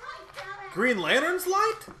need the light, damn it. Green Lantern's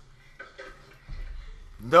light?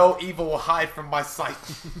 No evil will hide from my sight.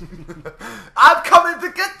 I'm coming to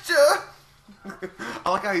get you. I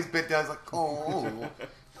like how he's bent down. He's like, oh. Don't do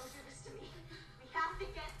this to me. We have to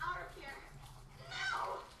get out of here.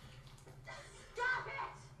 No. Stop it.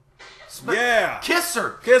 Yeah. Kiss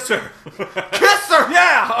her. Kiss her. Kiss her.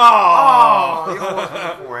 Yeah. Oh, Oh. you almost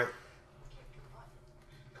went for it.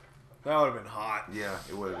 That would have been hot. Yeah,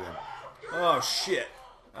 it would have been. Oh, shit.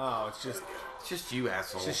 Oh, it's just you,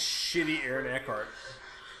 asshole. It's just shitty Aaron Eckhart.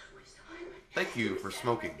 Thank you for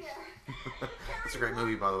smoking. It's a great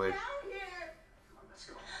movie, by the way. Let's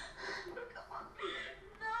go.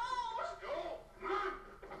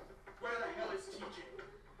 Where the hell is TJ?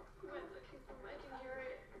 We went looking for Mike and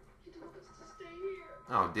Harriet. He told us to stay here.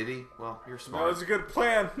 Oh, did he? Well, you're That smart. was a good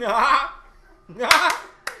plan. Now, come on,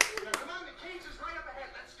 the cage is right up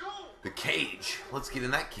ahead. Let's go. The cage. Let's get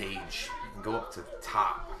in that cage and go up to the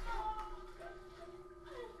top.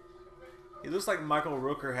 He looks like Michael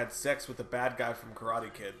Rooker had sex with the bad guy from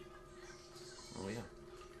Karate Kid. Oh, yeah.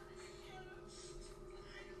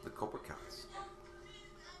 The Cobra Cats.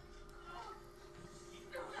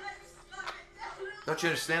 Don't you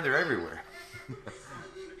understand? They're everywhere.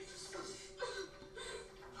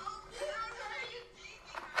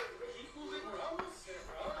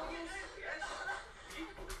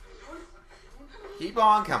 Keep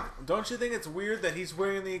on coming. Don't you think it's weird that he's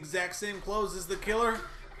wearing the exact same clothes as the killer?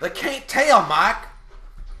 They can't tell, Mike.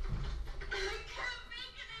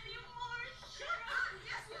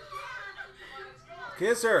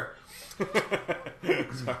 Kiss her.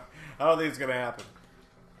 Sorry. I don't think it's gonna happen.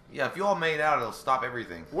 Yeah, if you all made out, it'll stop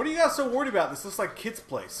everything. What are you guys so worried about? This looks like Kid's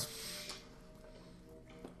Place.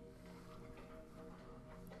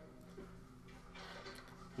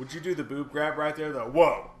 Would you do the boob grab right there, though?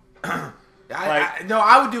 Whoa. No,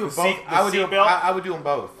 I would do it both. I would do them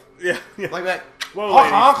both. Yeah. Like that. Whoa,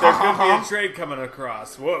 ladies, there could be a trade coming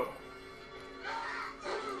across. Whoa.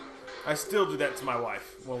 I still do that to my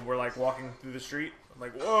wife when we're like walking through the street. I'm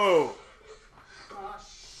like, whoa.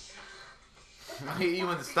 I hit you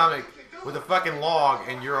in the stomach with a fucking log,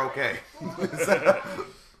 and you're okay. Where's Howard?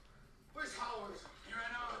 He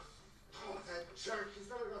ran out. Oh, that jerk. He's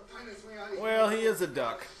never gonna find his way out of here. Well, he is a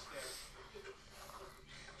duck.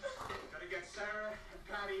 Gotta get Sarah and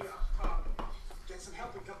Patty get some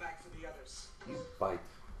help and come back for the others. You bite.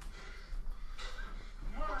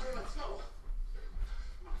 Okay, let's go.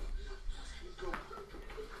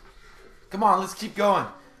 Come on, let's keep going.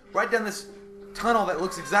 Right down this tunnel that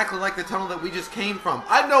looks exactly like the tunnel that we just came from.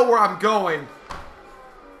 I know where I'm going.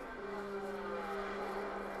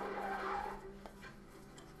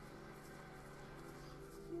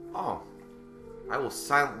 Oh. I will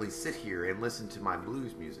silently sit here and listen to my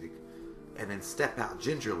blues music and then step out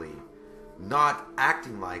gingerly, not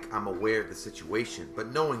acting like I'm aware of the situation,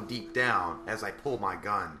 but knowing deep down as I pull my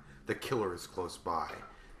gun, the killer is close by.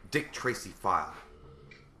 Dick Tracy File.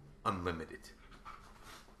 Unlimited.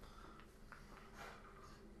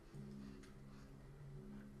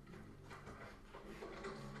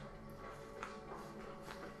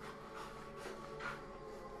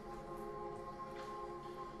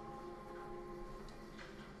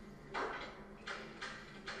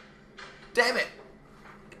 Damn it!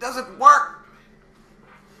 It doesn't work!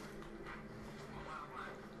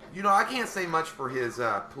 You know, I can't say much for his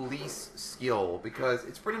police skill because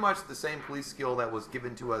it's pretty much the same police skill that was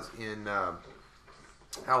given to us in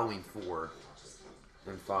Halloween 4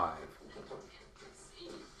 and 5.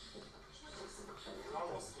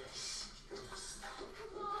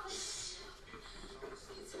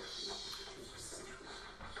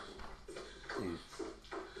 Dude.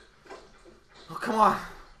 Oh, come on.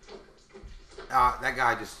 That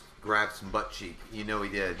guy just grabbed some butt cheek. You know he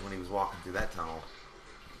did when he was walking through that tunnel.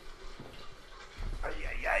 Ay,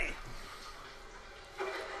 ay, ay.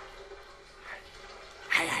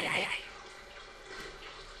 Ay, ay, ay, ay.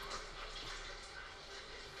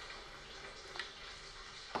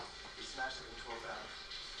 We smashed the control valve.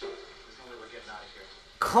 There's no way we're getting out of here.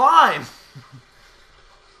 Climb!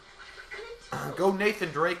 Go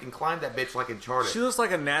Nathan Drake and climb that bitch like Uncharted. She looks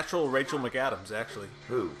like a natural Rachel McAdams, actually.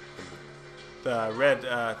 Who? The red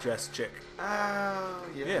dress chick. Yeah.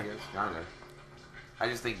 Yeah. Kinda. I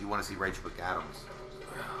just think you want to see Rachel McAdams.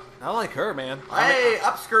 I like her, man. Hey,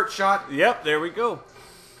 upskirt shot. Yep, there we go.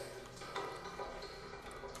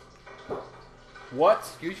 What?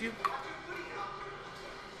 Excuse you?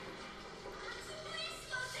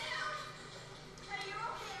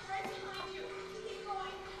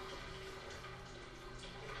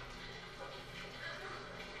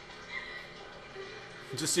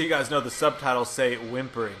 Just so you guys know, the subtitles say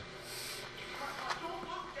whimpering.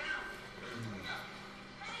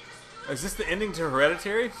 Is this the ending to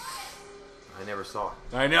Hereditary? I never saw it.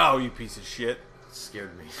 I know, you piece of shit. It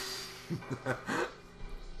scared me.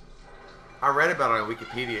 I read about it on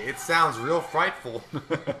Wikipedia. It sounds real frightful.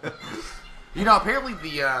 You know, apparently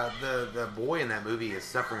the boy in that movie is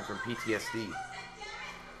suffering from PTSD.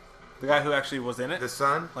 The guy who actually was in it? The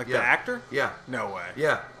son? Like Yeah. the actor? Yeah. No way.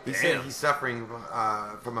 Yeah. He said Damn. he's suffering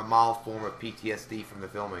from a mild form of PTSD from the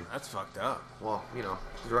filming. That's fucked up. Well, you know,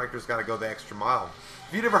 the director's got to go the extra mile.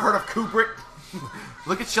 Have you never heard of Kubrick?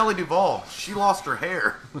 Look at Shelley Duvall. She lost her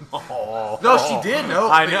hair. Oh. No, she did. No,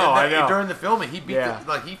 I know. During the filming, he beat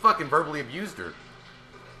Yeah. he fucking verbally abused her.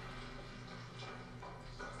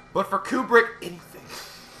 But for Kubrick, anything.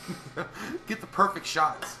 Get the perfect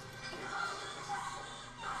shots.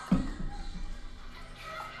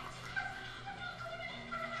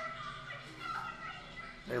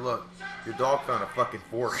 Hey, look, your dog found a fucking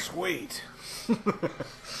fork. Sweet.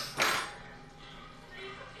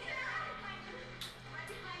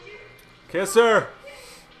 Kiss her.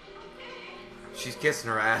 She's kissing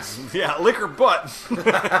her ass. Yeah, lick her butt.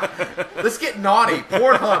 Let's get naughty.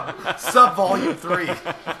 Pornhub, sub-volume 3.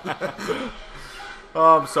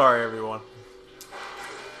 Oh, I'm sorry, everyone.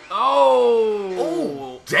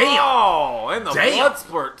 Oh, damn. Oh, and the Damn. blood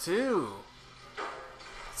spurt, too.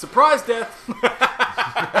 Surprise death.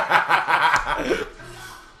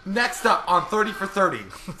 on 30 for 30.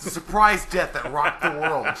 The surprise death that rocked the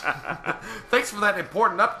world. Thanks for that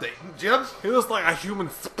important update, Jim. He was like a human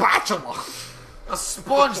spatula. A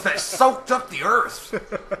sponge that soaked up the earth.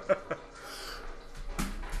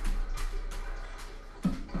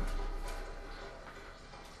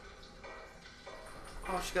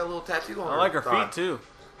 Oh, she got a little tattoo on her. I like her thigh. feet, too.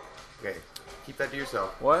 Okay, keep that to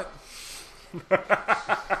yourself. What?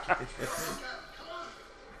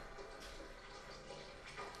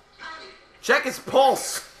 Check his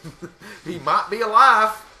pulse. He might be alive.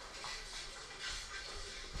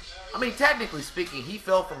 I mean, technically speaking, he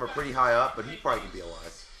fell from a pretty high up, but he probably could be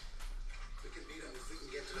alive. We can beat him if we can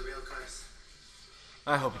get to the rail cars.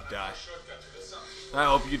 I hope you die. I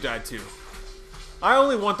hope you die, too. I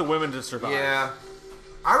only want the women to survive. Yeah.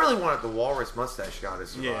 I really wanted the walrus mustache guy to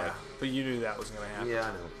survive. Yeah, but you knew that was going to happen. Yeah,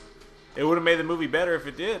 I know. It would have made the movie better if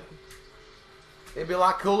it did. It'd be a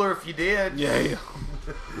lot cooler if you did. Yeah.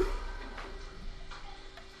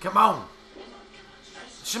 Come on.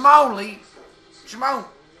 Shimon, Lee. Shimon.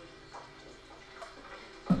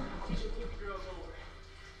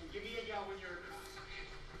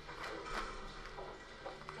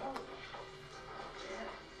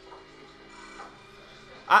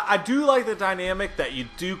 I do like the dynamic that you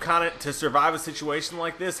do kind of, to survive a situation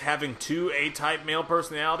like this, having two A-type male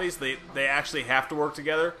personalities, they actually have to work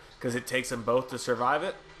together because it takes them both to survive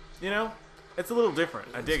it. You know? It's a little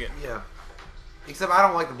different. I dig it. Yeah. Except I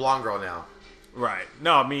don't like the blonde girl now. Right.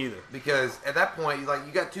 No, me either. Because at that point, like,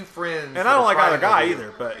 you got two friends. And I don't like either guy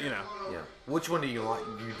either, but, you know. Yeah. Which one do you like?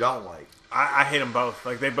 You don't like? I hate them both.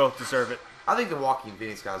 Like, they both deserve it. I think the Joaquin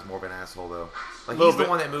Phoenix guy's more of an asshole, though. Like, Little he's the bit.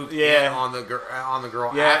 one that moved Yeah. in on the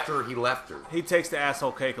girl Yeah. after he left her. He takes the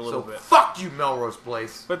asshole cake a little So bit. fuck you, Melrose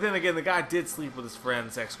Place. But then again, the guy did sleep with his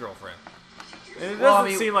friend's ex-girlfriend. And it doesn't Well, I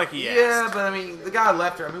mean, seem like he asked. Yeah, but I mean, the guy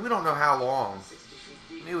left her. I mean, we don't know how long.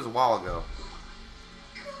 I mean, it was a while ago.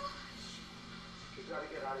 You gotta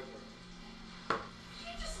get out of here.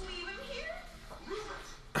 Can't you just leave him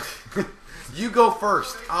here? You go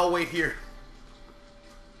first. I'll wait here.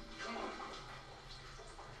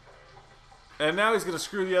 And now he's going to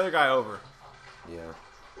screw the other guy over. Yeah.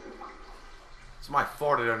 Somebody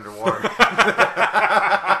farted underwater.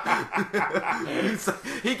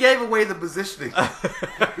 He gave away the positioning.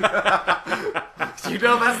 You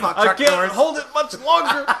know that's not Chuck I can't Norris. hold it much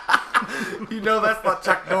longer. You know that's not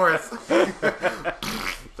Chuck Norris.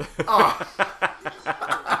 Oh.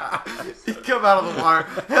 He come out of the water.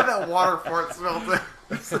 Have that water fart smell too.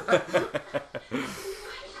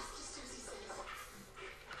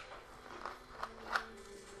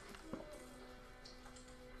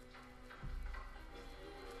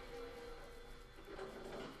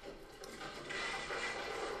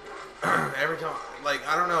 Every time, like,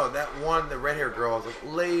 I don't know, that one, the red haired girl, I was like,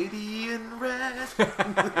 Lady in Red.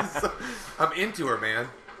 So, I'm into her, man.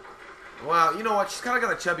 Wow, you know what? She's kind of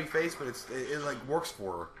got a chubby face, but it like works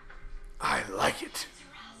for her. I like it.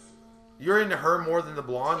 You're into her more than the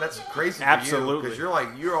blonde? That's crazy. Absolutely. Because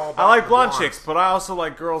you're all about I like the blonde blondes. chicks, but I also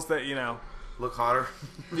like girls that, you know. Look hotter.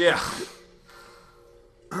 Yeah.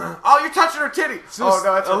 Oh, you're touching her titty. Just Oh,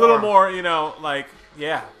 no, that's a her little arm. more, you know, like,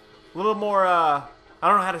 yeah. A little more, I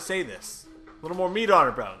don't know how to say this. A little more meat on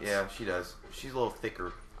her bones. Yeah, she does. She's a little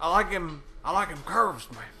thicker. I like him curves,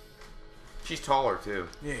 man. She's taller, too.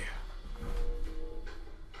 Yeah.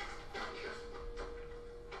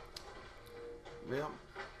 Yeah.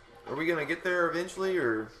 Are we gonna get there eventually,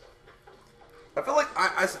 or? I feel like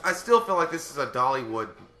I still feel like this is a Dollywood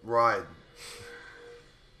ride.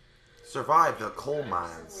 Survive the coal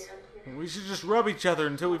mines. We should just rub each other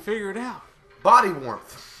until we figure it out. Body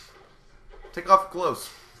warmth. Take off your clothes.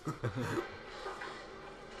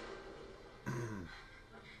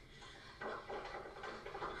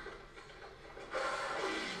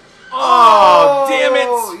 Oh, damn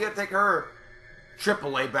it! You gotta take her.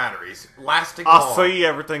 AAA batteries, lasting I'll long. see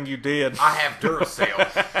everything you did. I have Duracell.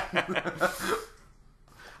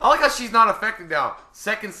 I like how she's not affected now.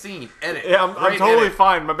 Second scene, edit. Yeah, I'm Great totally edit.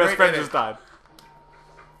 fine. My best Great friend edit. just died.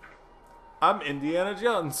 I'm Indiana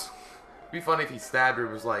Jones. It'd be funny if he stabbed her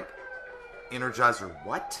and was like, Energizer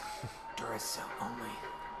what? Duracell only.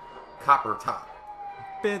 Copper top.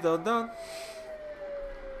 Dun.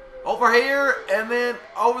 Over here, and then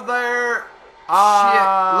over there. Shit,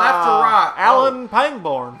 left or right? Alan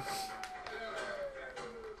Pangborn.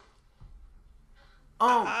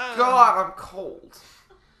 Oh, God, I'm cold.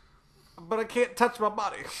 But I can't touch my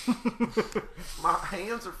body. My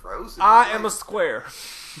hands are frozen. I am a square.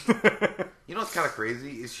 You know what's kind of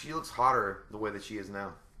crazy is she looks hotter the way that she is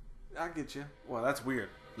now. I get you. Well, that's weird.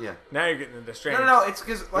 Yeah. Now you're getting into strange. No, it's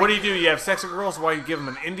because. Like, what do? You have sex with girls while you give them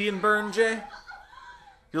an Indian burn, Jay?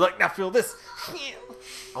 You're like, now feel this.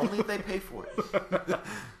 Only if they pay for it.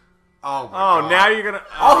 Oh, my Oh, God. now you're gonna.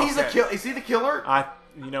 Oh, he's a okay. killer. Is he the killer?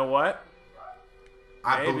 You know what?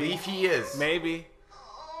 I Maybe. believe he is. Maybe.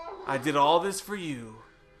 I did all this for you.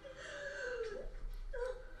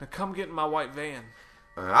 Now come get in my white van.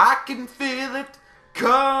 I can feel it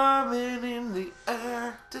coming in the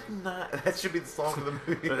air tonight. That should be the song of the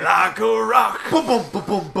movie. Like a rock. Boom, boom, boom,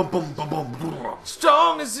 boom, boom, boom, boom, boom, boom.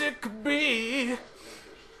 Strong as it could be.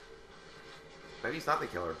 Maybe he's not the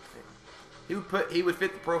killer. He would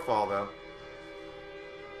fit the profile though.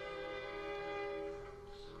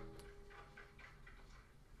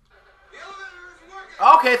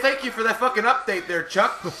 Okay, thank you for that fucking update there,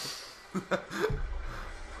 Chuck.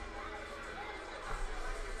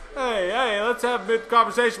 Hey, let's have a mid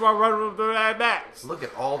conversation while we're running the backs. Look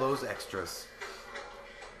at all those extras.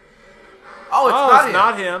 Oh, it's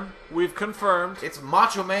not him. We've confirmed. It's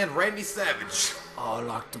Macho Man Randy Savage. Oh, I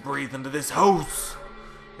like to breathe into this hose.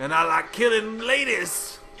 And I like killing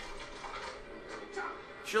ladies.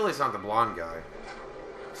 Surely it's not the blonde guy.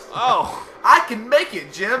 Oh. I can make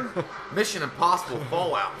it, Jim. Mission Impossible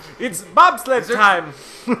Fallout. It's bobsled time.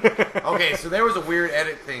 Okay, so there was a weird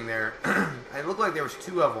edit thing there. It looked like there was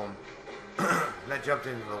two of them that jumped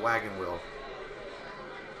into the wagon wheel.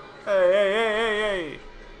 Hey.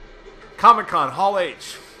 Comic-Con, Hall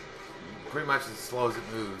H. Pretty much as slow as it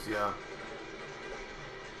moves, yeah.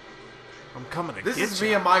 I'm coming to This get is you.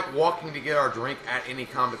 me and Mike walking to get our drink at any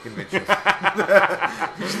comic convention. We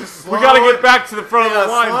gotta get back to the front of the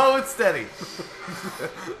line. Slow and steady.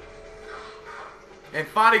 And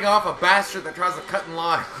fighting off a bastard that tries to cut in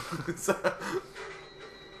line.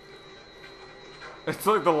 It's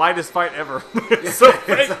like the lightest fight ever. It's so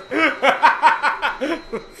fake.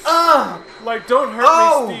 Like, don't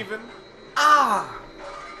hurt me, Steven.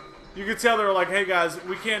 You could tell they were like, hey guys,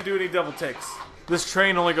 we can't do any double takes. This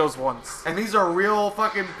train only goes once. And these are real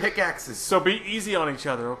fucking pickaxes. So be easy on each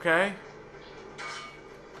other, okay?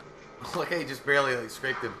 Look, he just barely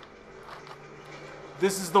scraped him.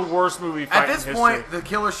 This is the worst movie fight At this in point, history. the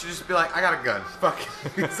killer should just be like, I got a gun. Fuck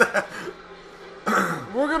it.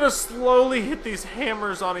 We're gonna slowly hit these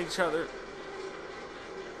hammers on each other.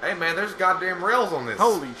 Hey man, there's goddamn rails on this.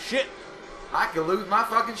 Holy shit. I could lose my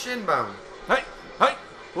fucking shin bone. Hey.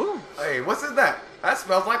 Woo. Hey, what's in that? That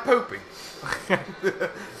smells like poopy.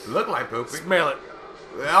 Look like poopy. Smell it.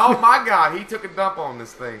 Oh my god, he took a dump on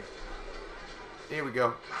this thing. Here we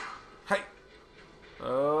go. Hey.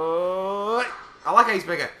 Oh. I like how he's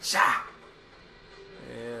making a sha.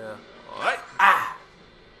 Yeah. Hey. Ah.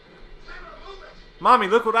 Mommy,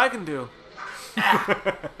 look what I can do.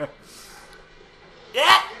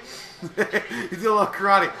 Yeah. He's doing a little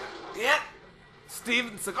karate. Yeah.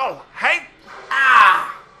 Steven Seagal. Hey.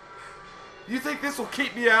 Ah. You think this will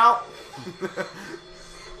keep me out?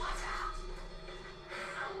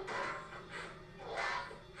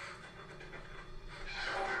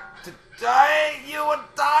 Today you would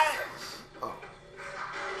die. Oh.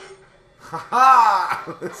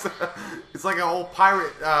 Ha! It's like an old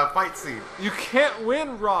pirate fight scene. You can't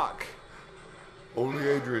win, Rock. Only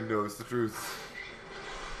Adrian knows the truth.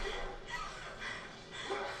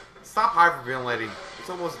 Stop hyperventilating. It's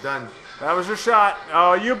almost done. That was your shot.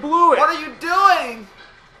 Oh, you blew it. What are you doing?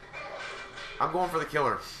 I'm going for the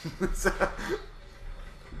killer.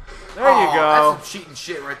 There you go. That's some cheating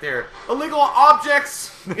shit right there. Illegal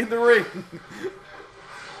objects in the ring.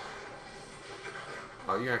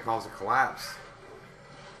 Oh, you're gonna cause a collapse.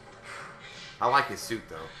 I like his suit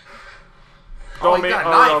though. Oh, he got a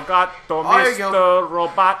knife. Gato, Oh, there you Mr. go.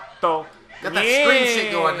 Roboto. Got that screen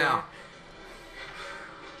shit going now.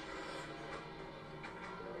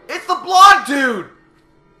 It's the blonde dude!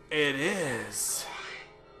 It is.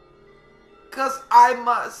 'Cause I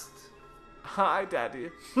must. Hi,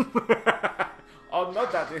 Daddy. Oh, no,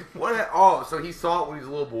 Daddy. What? Oh, so he saw it when he was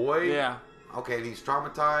a little boy? Yeah. Okay, and he's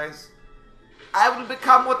traumatized. I will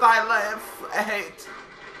become what I hate.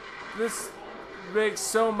 This makes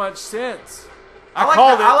so much sense. I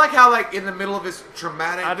like how, like, in the middle of his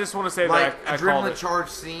traumatic, I just want to say like, that I called it. adrenaline-charged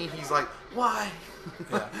scene, he's like, why?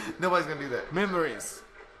 Yeah. Nobody's gonna do that. Memories.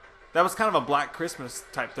 That was kind of a Black Christmas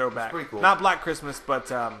type throwback. Pretty cool. Not Black Christmas, but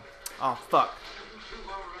oh fuck.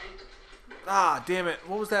 Ah, damn it!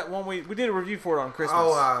 What was that one we did a review for it on Christmas?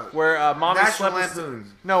 Oh, where mommy National slept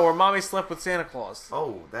Lampoon. where mommy slept with Santa Claus.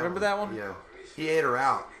 Oh, that remember that one? Yeah, he ate her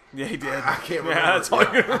out. Yeah, he did. I can't remember. Yeah, that's all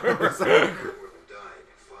you remember.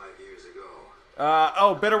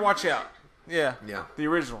 Oh, Better Watch Out. Yeah. Yeah. The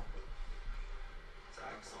original.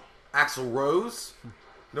 Axl Rose.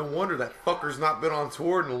 No wonder that fucker's not been on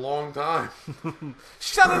tour in a long time.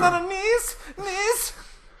 Shut it on the knees.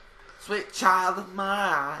 Sweet child of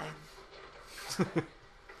mine. It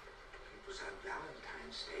was on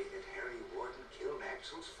Valentine's Day that Harry Warden killed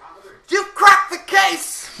Axel's father. You cracked the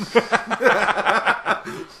case!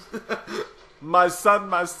 My son,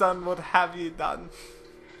 what have you done?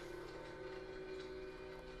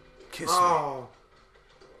 Kiss me.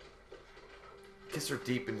 Kiss her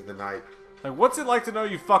deep into the night. Like, what's it like to know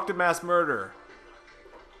you fucked a mass murderer?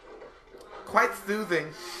 Quite soothing.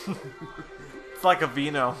 It's like a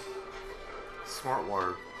vino. Smart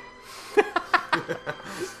water.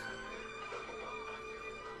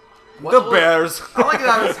 The Bears. I like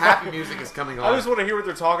how this happy music is coming on. I just want to hear what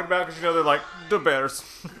they're talking about because, you know, they're like, the Bears.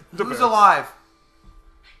 The Who's Bears. alive?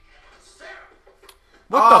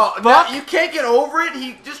 What the fuck? No, you can't get over it.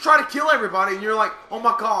 He just tried to kill everybody, and you're like, oh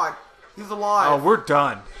my god, he's alive. Oh, we're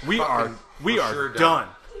done. We Fucking are sure done.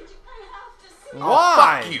 Oh,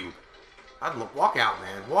 Why? fuck you. I'd walk out,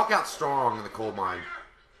 man. Walk out strong in the coal mine.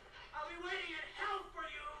 I'll be waiting in hell for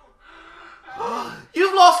you.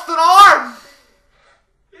 You've lost an arm!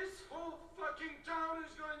 This whole fucking town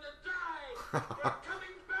is going to die. You're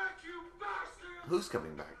coming back, you bastard. Who's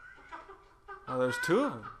coming back? Oh, there's two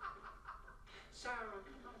of them. Sarah,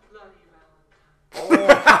 bloody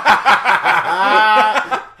Valentine.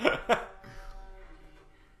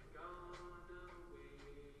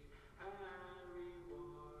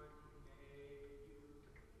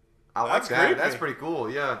 I like That's that. creepy. That's pretty cool,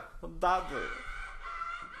 yeah.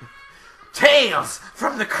 Tales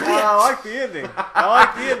from the crypt. I like the ending. I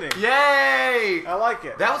like the ending. Yay! I like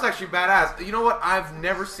it. That was actually badass. You know what? I've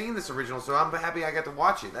never seen this original, so I'm happy I got to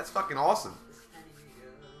watch it. That's fucking awesome.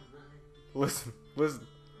 Listen.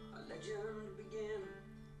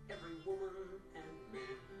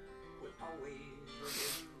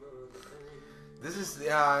 This is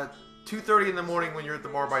 2:30 in the morning when you're at the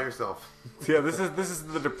bar by yourself. Yeah, this is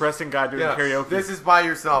the depressing guy doing karaoke. This is by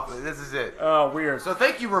yourself. This is it. Oh, weird. So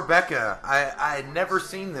thank you, Rebecca. I had never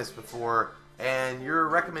seen this before, and your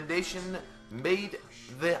recommendation made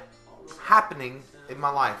the happening in my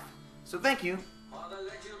life. So thank you.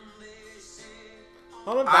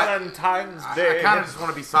 On Valentine's Day. I kind of just want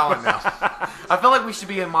to be silent now. I feel like we should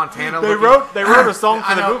be in Montana. They wrote a song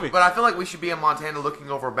for the movie. But I feel like we should be in Montana looking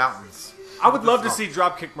over mountains. I would love to see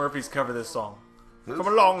Dropkick Murphys cover this song. From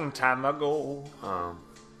a long time ago. All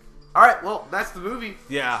right, well, that's the movie.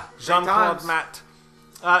 Yeah, Jean-Claude Matt.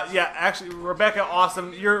 Yeah, actually, Rebecca,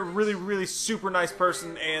 awesome. You're a really, really super nice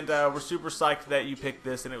person, and we're super psyched that you picked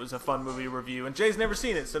this, and it was a fun movie to review. And Jay's never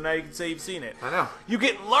seen it, so now you can say you've seen it. I know. You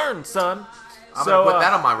get learned, son. I'm going to put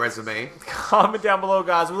that on my resume. Comment down below,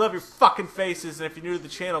 guys. We love your fucking faces, and if you're new to the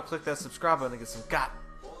channel, click that subscribe button and get some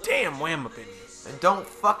goddamn wham opinions. And don't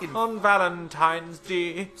fucking... On Valentine's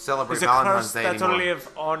Day. Celebrate is a Valentine's curse Day that'll anymore. live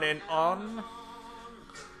on and on.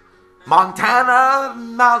 Montana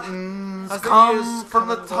mountains As the come years from come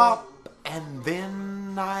the and go. top, and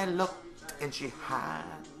then I looked, and she had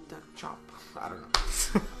a chop. I don't know.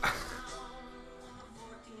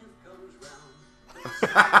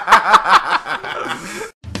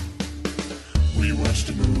 We watched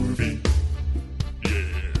a movie.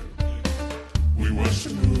 Yeah. We watched a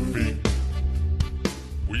movie.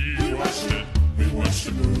 We watched it. We watched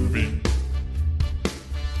a movie.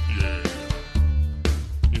 Yeah.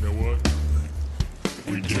 You know what?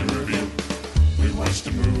 We did a review. We watched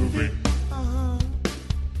a movie.